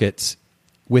bigger markets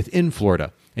within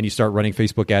Florida, and you start running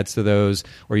Facebook ads to those,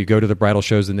 or you go to the bridal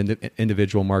shows in the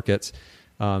individual markets.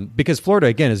 Because Florida,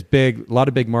 again, is big, a lot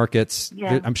of big markets.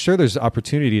 Yeah. I'm sure there's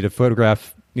opportunity to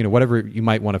photograph, whatever you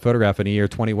might want to photograph in a year,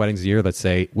 20 weddings a year, let's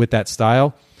say, with that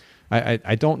style.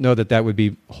 I don't know that would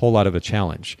be a whole lot of a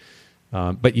challenge.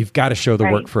 But you've got to show the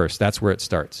work first. That's where it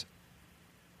starts.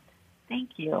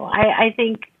 Thank you. I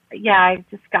think, I've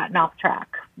just gotten off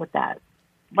track with that.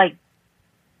 Like,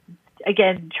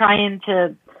 again, trying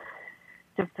to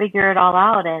figure it all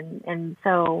out. And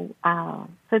so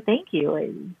thank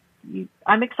you.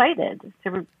 I'm excited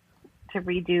to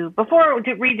redo. Before,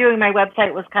 redoing my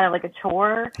website was kind of like a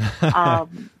chore.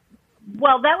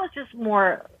 Well, that was just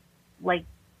more like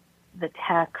the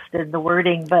text and the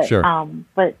wording, but sure.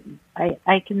 But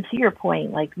I can see your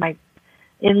point. Like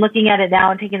in looking at it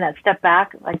now and taking that step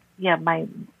back,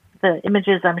 the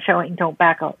images I'm showing don't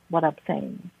back up what I'm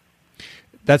saying.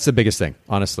 That's the biggest thing,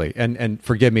 honestly. And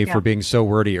forgive me for being so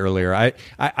wordy earlier.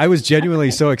 I was genuinely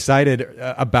so excited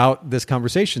about this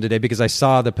conversation today because I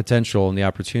saw the potential and the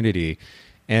opportunity.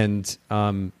 And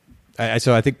so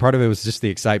I think part of it was just the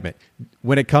excitement.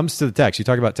 When it comes to the text, you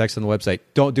talk about text on the website,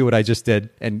 don't do what I just did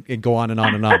and go on and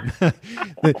on and on.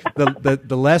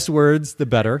 the less words, the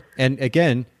better. And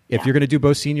again, if you're going to do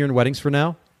both senior and weddings for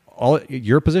now,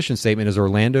 your position statement is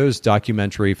Orlando's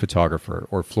documentary photographer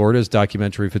or Florida's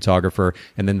documentary photographer,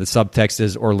 and then the subtext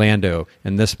is Orlando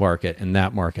and this market and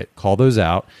that market. Call those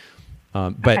out,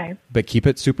 but keep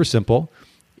it super simple.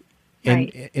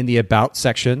 In the about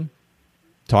section,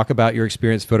 talk about your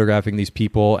experience photographing these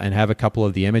people and have a couple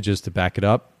of the images to back it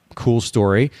up. Cool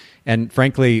story, and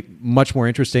frankly, much more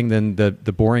interesting than the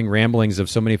boring ramblings of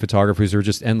so many photographers who are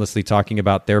just endlessly talking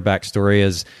about their backstory.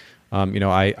 As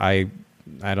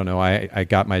I don't know. I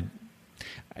got my.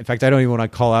 In fact, I don't even want to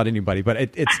call out anybody, but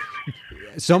it's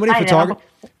so many photographers.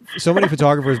 So many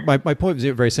photographers. My point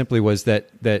very simply was that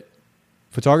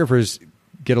photographers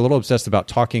get a little obsessed about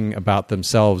talking about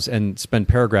themselves and spend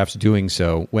paragraphs doing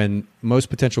so when most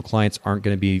potential clients aren't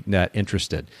going to be that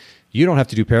interested. You don't have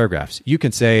to do paragraphs. You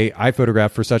can say, I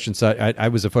photographed for such and such. I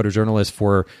was a photojournalist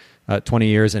for 20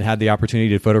 years and had the opportunity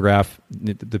to photograph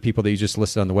the people that you just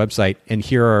listed on the website. And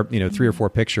here are 3 or 4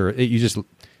 pictures. You just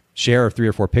share 3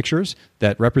 or 4 pictures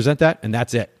that represent that, and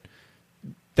that's it.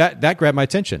 That grabbed my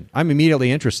attention. I'm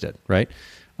immediately interested, right?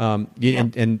 And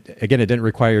again, it didn't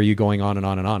require you going on and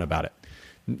on and on about it.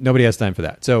 Nobody has time for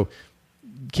that. So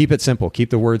keep it simple.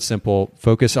 Keep the words simple.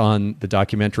 Focus on the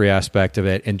documentary aspect of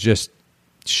it and just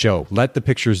show. Let the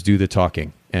pictures do the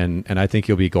talking. And I think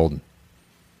you'll be golden.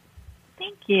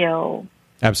 Thank you.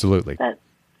 Absolutely. That's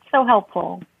so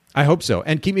helpful. I hope so.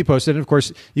 And keep me posted. And of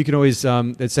course, you can always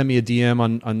send me a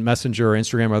DM on Messenger or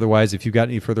Instagram or otherwise if you've got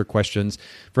any further questions.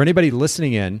 For anybody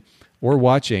listening in or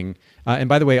watching, and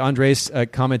by the way, Andres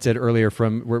commented earlier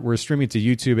we're streaming to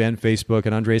YouTube and Facebook,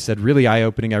 and Andres said, really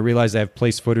eye-opening. I realized I have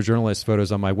placed photojournalist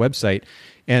photos on my website.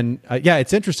 And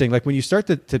it's interesting. Like when you start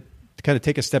to kind of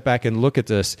take a step back and look at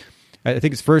this, I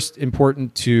think it's first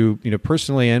important to,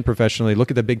 personally and professionally look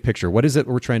at the big picture. What is it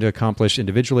we're trying to accomplish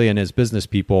individually and as business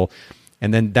people?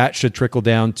 And then that should trickle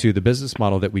down to the business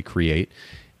model that we create.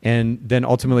 And then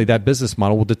ultimately that business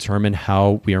model will determine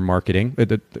how we are marketing,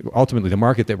 ultimately the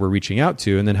market that we're reaching out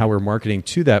to, and then how we're marketing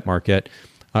to that market,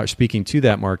 speaking to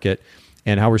that market,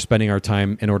 and how we're spending our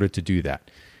time in order to do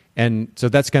that. And so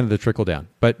that's kind of the trickle down.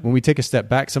 But when we take a step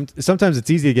back, sometimes it's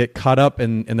easy to get caught up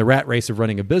in the rat race of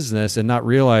running a business and not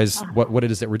realize what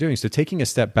it is that we're doing. So taking a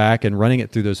step back and running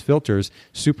it through those filters,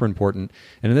 super important.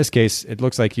 And in this case, it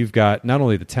looks like you've got not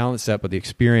only the talent set, but the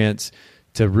experience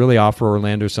to really offer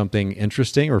Orlando something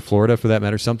interesting, or Florida for that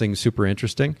matter, something super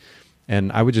interesting.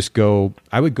 And I would go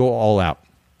all out.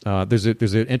 There's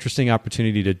an interesting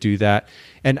opportunity to do that.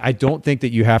 And I don't think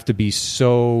that you have to be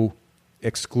so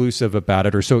exclusive about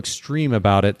it or so extreme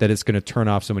about it that it's going to turn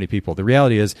off so many people. The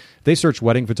reality is they search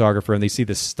wedding photographer and they see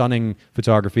this stunning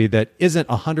photography that isn't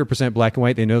 100% black and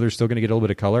white. They know they're still going to get a little bit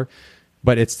of color,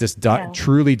 but it's this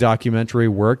truly documentary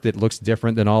work that looks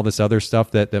different than all this other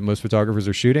stuff that most photographers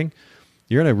are shooting.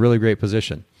 You're in a really great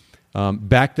position.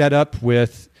 Back that up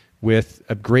with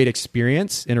a great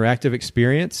experience, interactive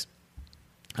experience.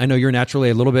 I know you're naturally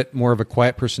a little bit more of a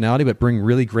quiet personality, but bring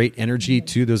really great energy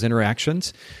to those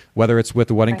interactions, whether it's with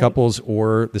the wedding couples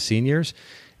or the seniors,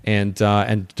 and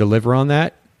deliver on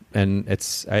that. And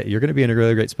you're going to be in a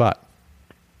really great spot.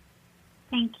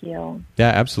 Thank you. Yeah,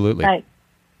 absolutely.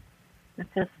 It's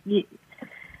just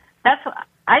that's what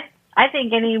I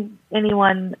think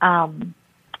anyone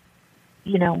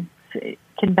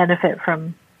can benefit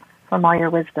from all your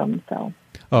wisdom. So.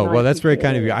 Oh, well, that's very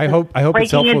kind of you. I hope breaking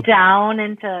it's helpful. It down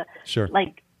into, sure.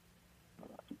 I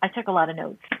took a lot of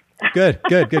notes. Good.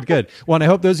 Well, and I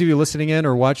hope those of you listening in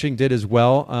or watching did as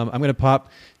well. I'm going to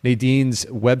pop Nadine's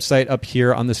website up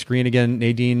here on the screen again,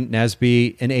 Nadine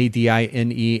Nasby,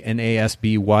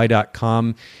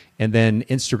 NadineNasby.com. And then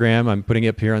Instagram, I'm putting it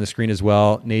up here on the screen as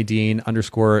well,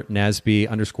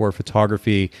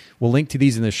 Nadine_Nasby_photography. We'll link to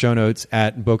these in the show notes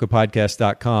at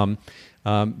bokehpodcast.com.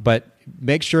 But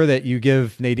make sure that you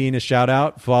give Nadine a shout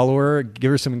out, follow her,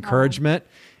 give her some encouragement.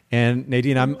 And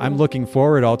Nadine, I'm looking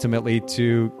forward ultimately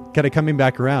to kind of coming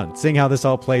back around, seeing how this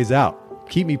all plays out.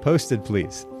 Keep me posted,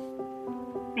 please.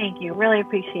 Thank you. Really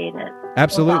appreciate it.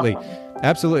 Absolutely. Awesome.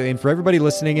 Absolutely. And for everybody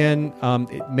listening in,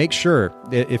 make sure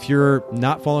that if you're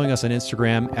not following us on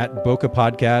Instagram at Bokeh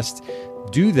Podcast,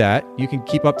 do that. You can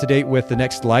keep up to date with the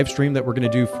next live stream that we're going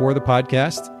to do for the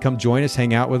podcast. Come join us,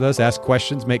 hang out with us, ask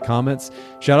questions, make comments.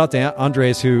 Shout out to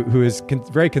Andres, who is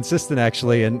very consistent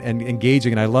actually and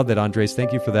engaging. And I love that, Andres.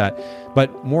 Thank you for that.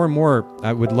 But more and more,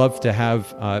 I would love to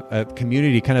have a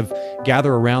community kind of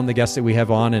gather around the guests that we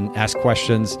have on and ask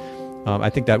questions.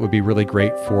 I think that would be really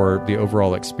great for the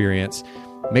overall experience.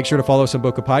 Make sure to follow us on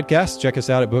Bokeh Podcast. Check us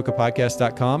out at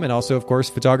bokehpodcast.com. And also, of course,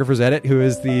 Photographers Edit, who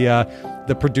is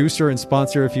the producer and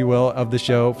sponsor, if you will, of the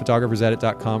show,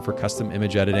 photographersedit.com for custom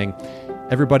image editing.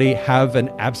 Everybody have an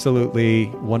absolutely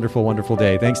wonderful, wonderful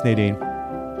day. Thanks, Nadine.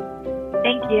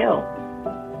 Thank you.